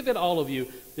 saying, "Drink of it, all of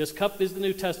you. This cup is the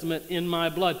New Testament in my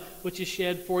blood, which is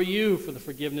shed for you for the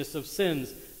forgiveness of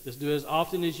sins. This do as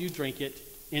often as you drink it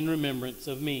in remembrance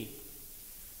of me."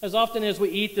 As often as we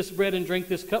eat this bread and drink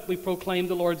this cup, we proclaim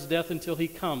the Lord's death until he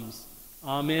comes.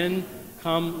 Amen.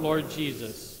 Come, Lord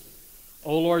Jesus.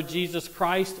 O Lord Jesus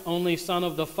Christ, only Son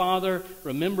of the Father,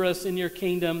 remember us in your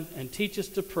kingdom and teach us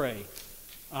to pray.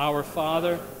 Our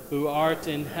Father, who art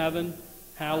in heaven,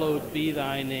 hallowed be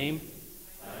thy name.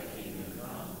 Thy kingdom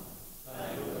come,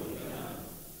 thy will be done,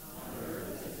 on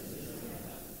earth as it is in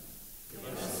heaven. Give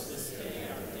us this day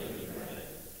our daily bread,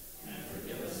 and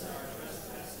forgive us our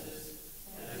trespasses,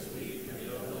 as we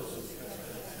forgive those who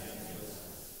trespass against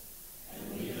us.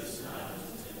 And lead us not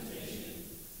into temptation,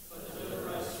 but deliver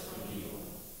us from evil.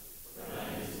 For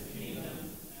thine is the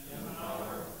kingdom, and the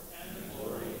power, and the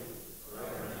glory,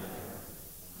 forever and ever.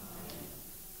 Amen.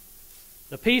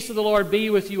 The peace of the Lord be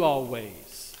with you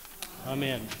always.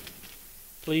 Amen.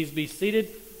 Please be seated.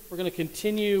 We're going to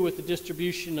continue with the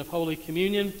distribution of Holy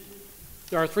Communion.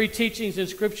 There are three teachings in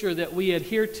Scripture that we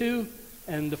adhere to,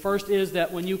 and the first is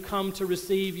that when you come to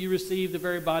receive, you receive the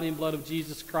very body and blood of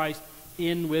Jesus Christ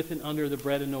in, with, and under the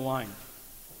bread and the wine.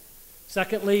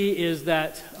 Secondly is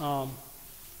that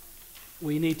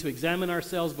we need to examine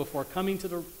ourselves before coming to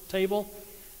the table,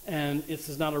 and this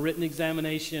is not a written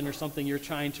examination or something you're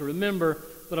trying to remember,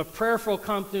 but a prayerful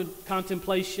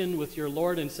contemplation with your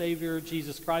Lord and Savior,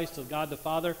 Jesus Christ, of God the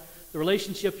Father, the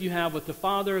relationship you have with the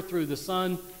Father through the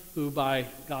Son, who by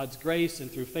God's grace and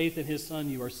through faith in his Son,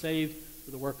 you are saved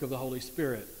through the work of the Holy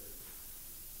Spirit.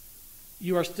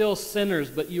 You are still sinners,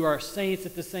 but you are saints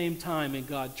at the same time, and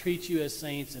God treats you as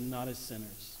saints and not as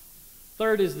sinners.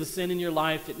 Third is the sin in your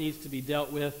life that needs to be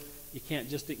dealt with. You can't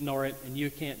just ignore it, and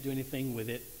you can't do anything with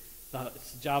it.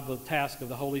 It's the job, the task of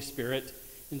the Holy Spirit.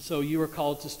 And so you are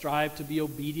called to strive to be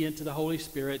obedient to the Holy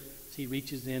Spirit as he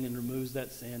reaches in and removes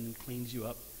that sin and cleans you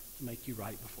up to make you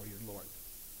right before your Lord.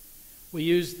 We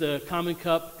use the common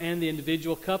cup and the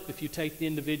individual cup. If you take the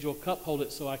individual cup, hold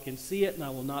it so I can see it, and I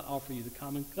will not offer you the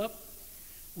common cup.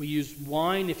 We use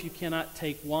wine. If you cannot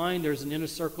take wine, there's an inner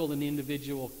circle in the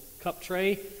individual cup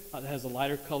tray that has a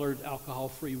lighter colored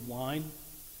alcohol-free wine.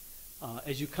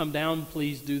 As you come down,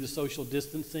 please do the social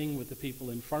distancing with the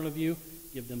people in front of you.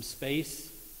 Give them space,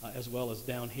 as well as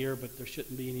down here, but there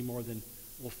shouldn't be any more than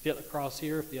will fit across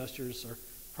here if the ushers are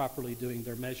properly doing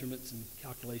their measurements and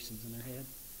calculations in their head.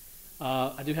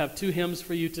 I do have two hymns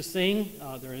for you to sing.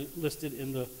 They're listed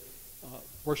in the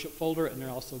worship folder, and they're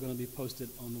also going to be posted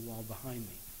on the wall behind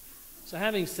me. So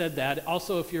having said that,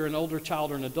 also if you're an older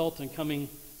child or an adult and coming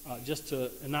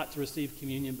and not to receive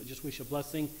communion, but just wish a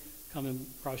blessing, come and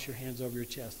cross your hands over your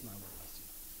chest, and I will bless you.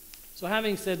 So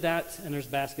having said that, and there's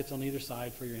baskets on either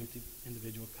side for your empty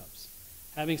individual cups.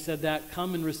 Having said that,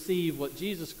 come and receive what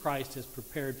Jesus Christ has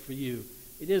prepared for you.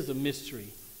 It is a mystery,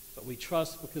 but we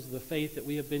trust because of the faith that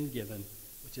we have been given,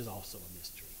 which is also a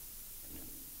mystery. Amen.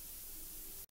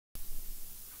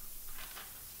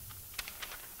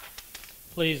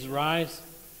 Please rise.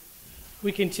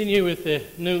 We continue with the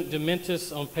Nunc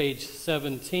Dimittis on page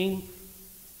 17.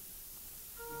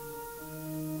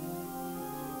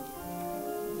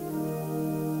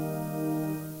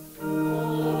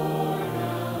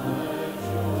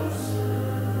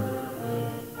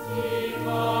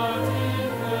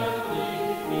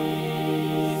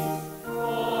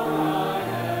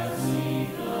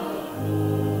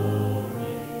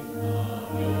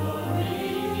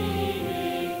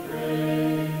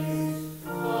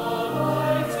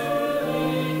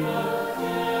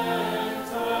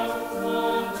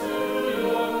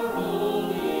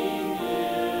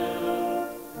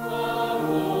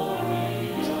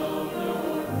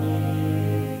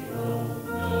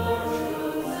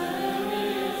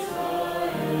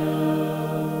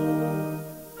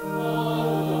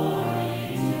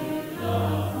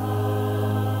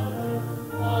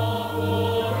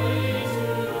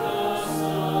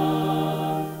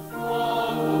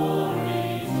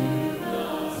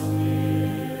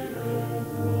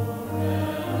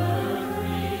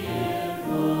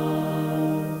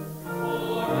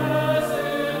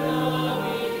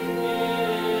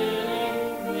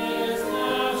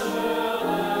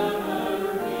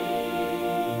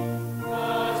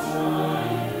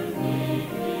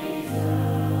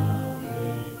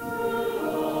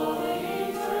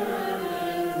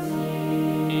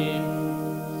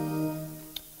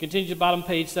 continue to bottom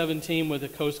page 17 with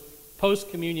the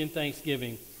post-communion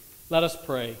thanksgiving. Let us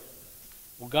pray.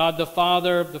 O God the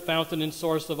Father, the fountain and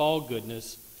source of all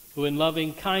goodness, who in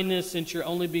loving kindness sent your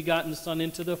only begotten Son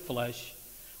into the flesh,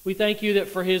 we thank you that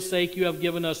for his sake you have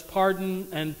given us pardon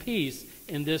and peace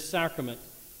in this sacrament.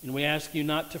 And we ask you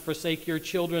not to forsake your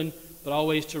children, but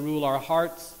always to rule our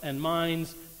hearts and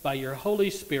minds by your Holy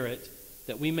Spirit,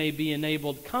 that we may be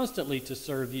enabled constantly to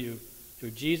serve you.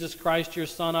 Through Jesus Christ, your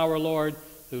Son, our Lord,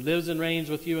 who lives and reigns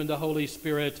with you in the Holy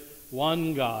Spirit,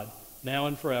 one God, now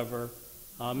and forever.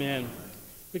 Amen.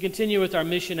 We continue with our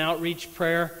mission outreach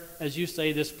prayer. As you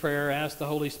say this prayer, ask the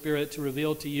Holy Spirit to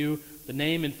reveal to you the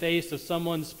name and face of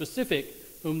someone specific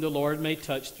whom the Lord may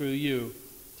touch through you.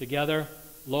 Together,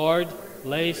 Lord,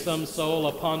 lay some soul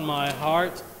upon my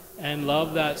heart and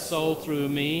love that soul through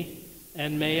me,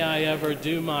 and may I ever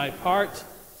do my part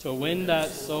to win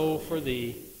that soul for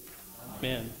thee.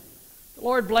 Amen. The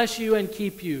Lord bless you and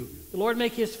keep you. The Lord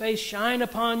make his face shine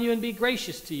upon you and be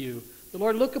gracious to you. The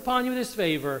Lord look upon you with his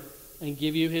favor and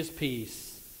give you his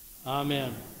peace.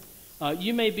 Amen.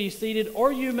 You may be seated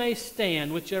or you may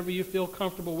stand, whichever you feel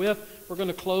comfortable with. We're going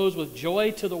to close with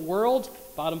Joy to the World,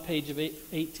 bottom page of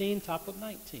 18, top of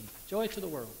 19. Joy to the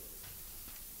World.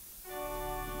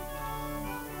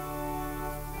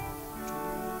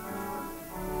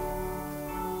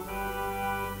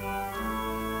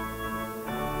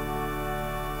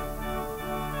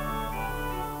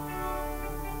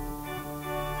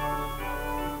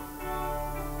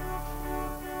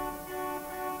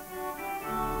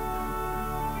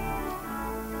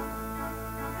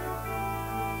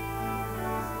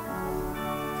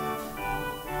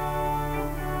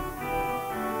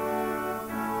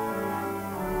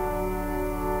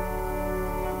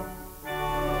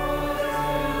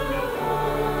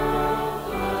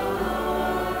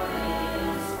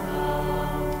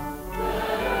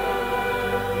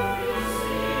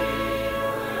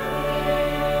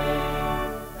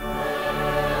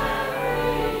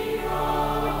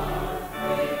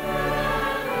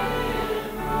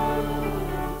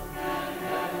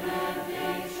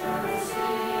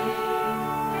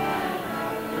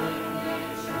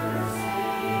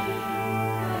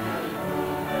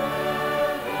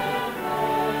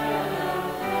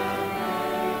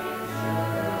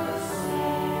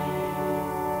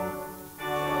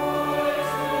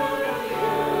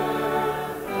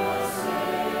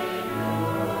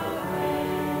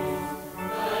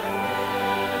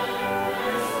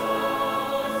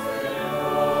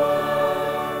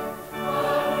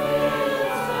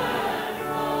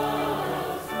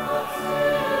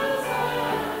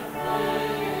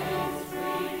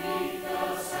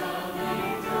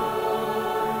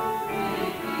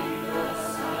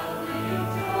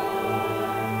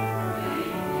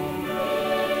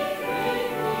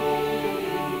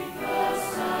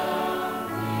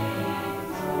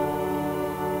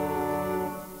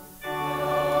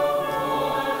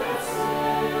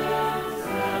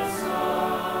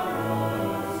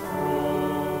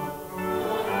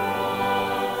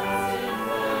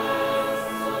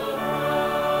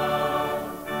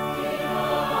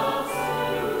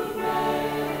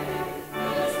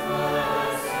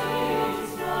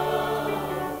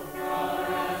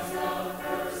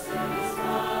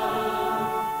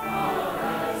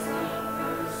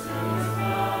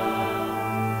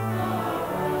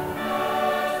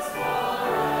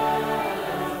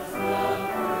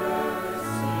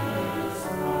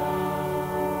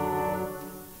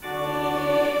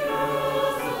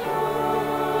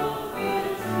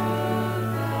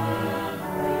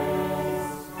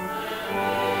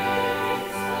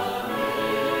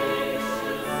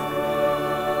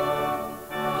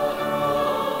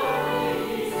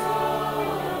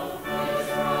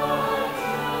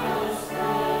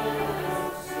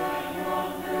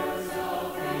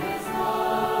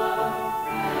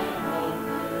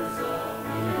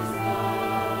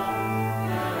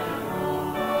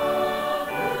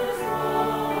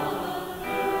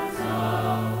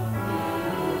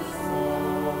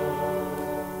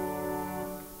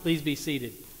 Please be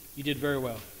seated. You did very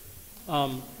well.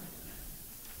 Let's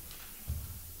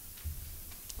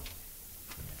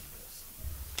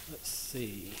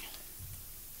see.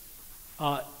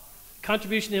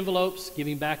 Contribution envelopes,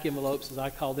 giving back envelopes, as I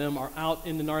call them, are out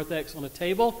in the narthex on a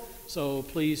table. So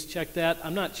please check that.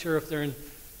 I'm not sure if they're in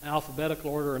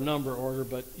alphabetical order or number order,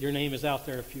 but your name is out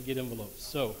there if you get envelopes.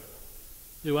 So,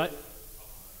 do what?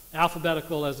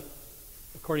 Alphabetical as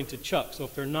according to Chuck. So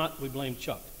if they're not, we blame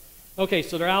Chuck. Okay,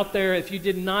 so they're out there. If you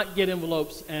did not get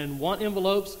envelopes and want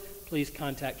envelopes, please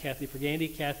contact Kathy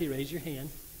Fergandy. Kathy, raise your hand.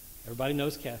 Everybody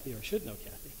knows Kathy, or should know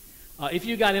Kathy. If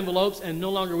you got envelopes and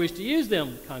no longer wish to use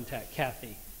them, contact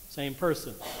Kathy. same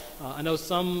person. I know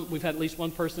we've had at least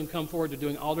one person come forward to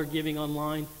doing all their giving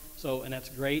online, and that's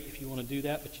great if you want to do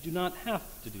that, but you do not have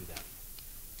to do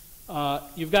that.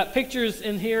 You've got pictures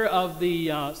in here of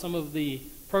some of the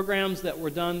programs that were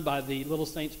done by the Little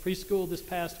Saints Preschool this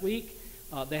past week.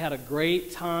 They had a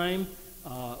great time.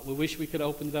 We wish we could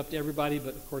open it up to everybody,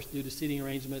 but of course, due to seating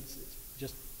arrangements, it's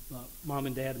just mom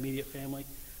and dad, immediate family.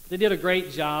 But they did a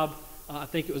great job. I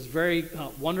think it was very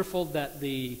wonderful that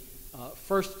the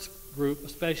first group,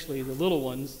 especially the little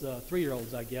ones, the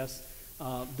 3-year-olds, I guess,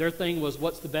 their thing was,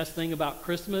 what's the best thing about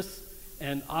Christmas?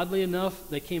 And oddly enough,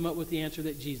 they came up with the answer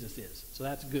that Jesus is. So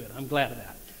that's good. I'm glad of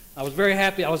that. I was very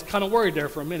happy. I was kind of worried there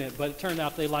for a minute, but it turned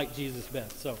out they liked Jesus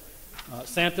best. So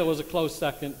Santa was a close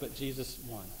second, but Jesus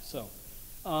won.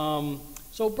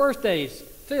 So birthdays.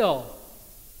 Phil,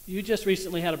 you just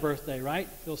recently had a birthday, right?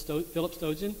 Philip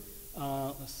Stojan.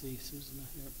 Let's see, Susan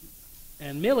here.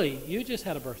 And Millie, you just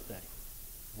had a birthday.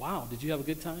 Wow, did you have a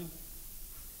good time?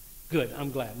 Good,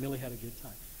 I'm glad. Millie had a good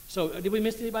time. So did we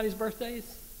miss anybody's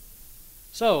birthdays?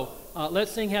 So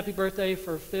let's sing happy birthday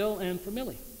for Phil and for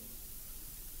Millie.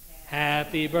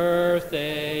 Happy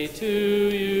birthday to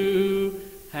you.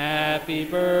 Happy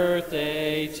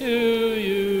birthday to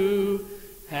you.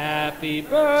 Happy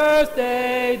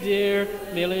birthday, dear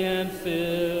Millie and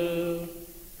Phil.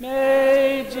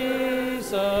 May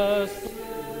Jesus.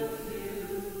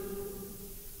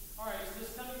 All right, so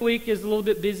this coming week is a little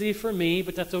bit busy for me,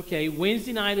 but that's okay.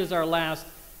 Wednesday night is our last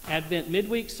Advent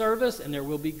midweek service, and there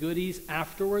will be goodies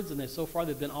afterwards. And so far,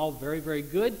 they've been all very, very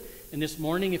good. And this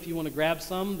morning, if you want to grab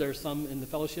some, there's some in the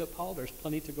fellowship hall. There's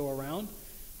plenty to go around.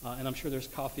 And I'm sure there's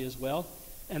coffee as well.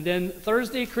 And then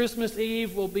Thursday, Christmas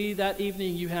Eve, will be that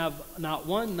evening. You have not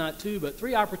one, not two, but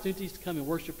 3 opportunities to come and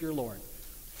worship your Lord.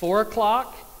 4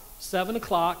 o'clock, 7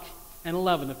 o'clock, and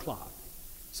 11 o'clock.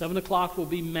 7 o'clock will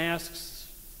be masks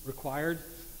required.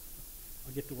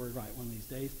 I'll get the word right one of these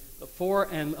days. But 4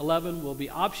 and 11 will be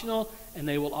optional, and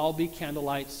they will all be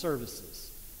candlelight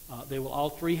services. They will all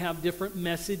 3 have different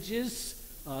messages.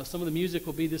 Some of the music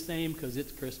will be the same because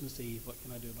it's Christmas Eve. What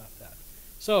can I do about that?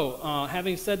 So,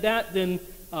 having said that, then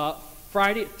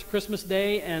Friday, Christmas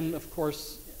Day, and of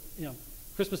course,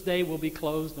 Christmas Day will be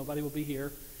closed. Nobody will be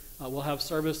here. We'll have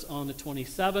service on the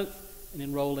 27th and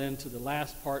then roll into the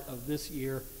last part of this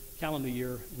year, calendar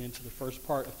year, and into the first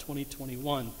part of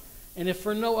 2021. And if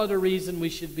for no other reason, we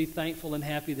should be thankful and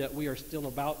happy that we are still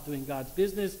about doing God's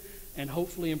business, and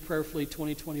hopefully and prayerfully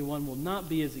 2021 will not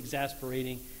be as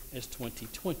exasperating as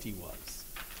 2020 was.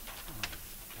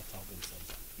 That's all been said.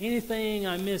 Anything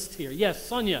I missed here? Yes,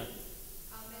 Sonia. As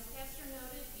Pastor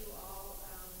noted, you all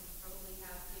probably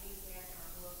have giving back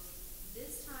envelopes.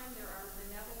 This time there are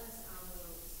benevolence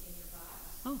envelopes in your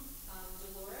box. Oh.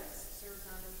 Dolores serves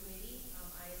on the committee.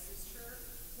 I assist her.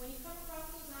 When you come across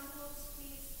those envelopes,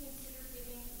 please consider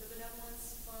giving. The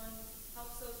benevolence fund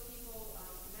helps those people,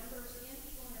 members and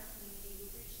people in our community who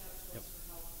reach out to us for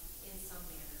help in some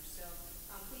manner. So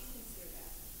please consider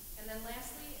that. And then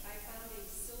lastly, I found a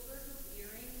silver hoop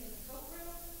earring in the coat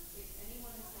room. If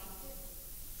anyone has lost it.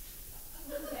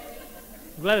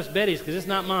 I'm glad it's Betty's because it's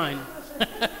not mine.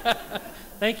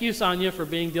 Thank you, Sonia, for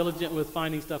being diligent with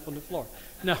finding stuff on the floor.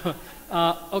 No,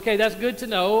 okay, that's good to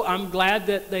know. I'm glad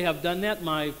that they have done that.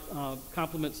 My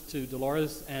compliments to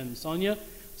Dolores and Sonia.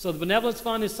 So the Benevolence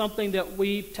Fund is something that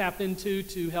we tap into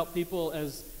to help people,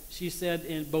 as she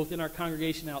said, both in our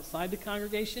congregation and outside the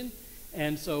congregation.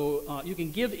 And so you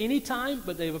can give any time,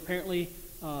 but they've apparently,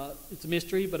 it's a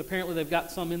mystery, but apparently they've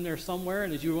got some in there somewhere.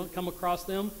 And as you come across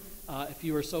them, if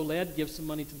you are so led, give some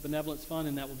money to the Benevolence Fund,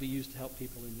 and that will be used to help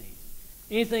people in need.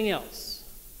 Anything else?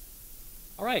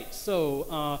 All right,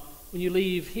 so when you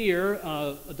leave here,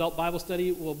 adult Bible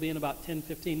study will be in about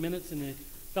 10-15 minutes in the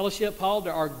fellowship hall.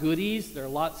 There are goodies. There are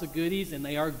lots of goodies, and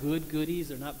they are good goodies.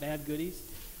 They're not bad goodies.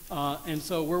 And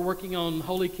so we're working on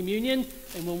Holy Communion,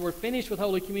 and when we're finished with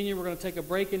Holy Communion, we're going to take a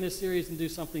break in this series and do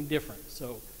something different.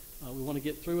 So we want to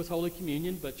get through with Holy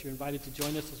Communion, but you're invited to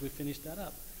join us as we finish that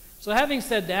up. So having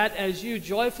said that, as you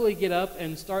joyfully get up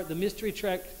and start the mystery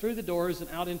trek through the doors and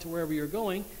out into wherever you're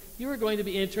going, you are going to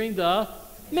be entering the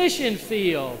mission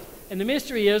field. And the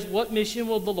mystery is, what mission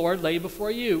will the Lord lay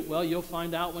before you? Well, you'll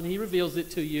find out when he reveals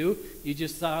it to you. You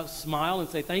just smile and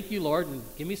say, thank you, Lord, and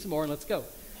give me some more, and let's go.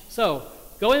 So,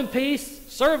 go in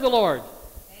peace, serve the Lord.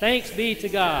 Thanks be to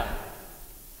God.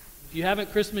 If you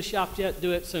haven't Christmas shopped yet,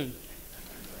 do it soon.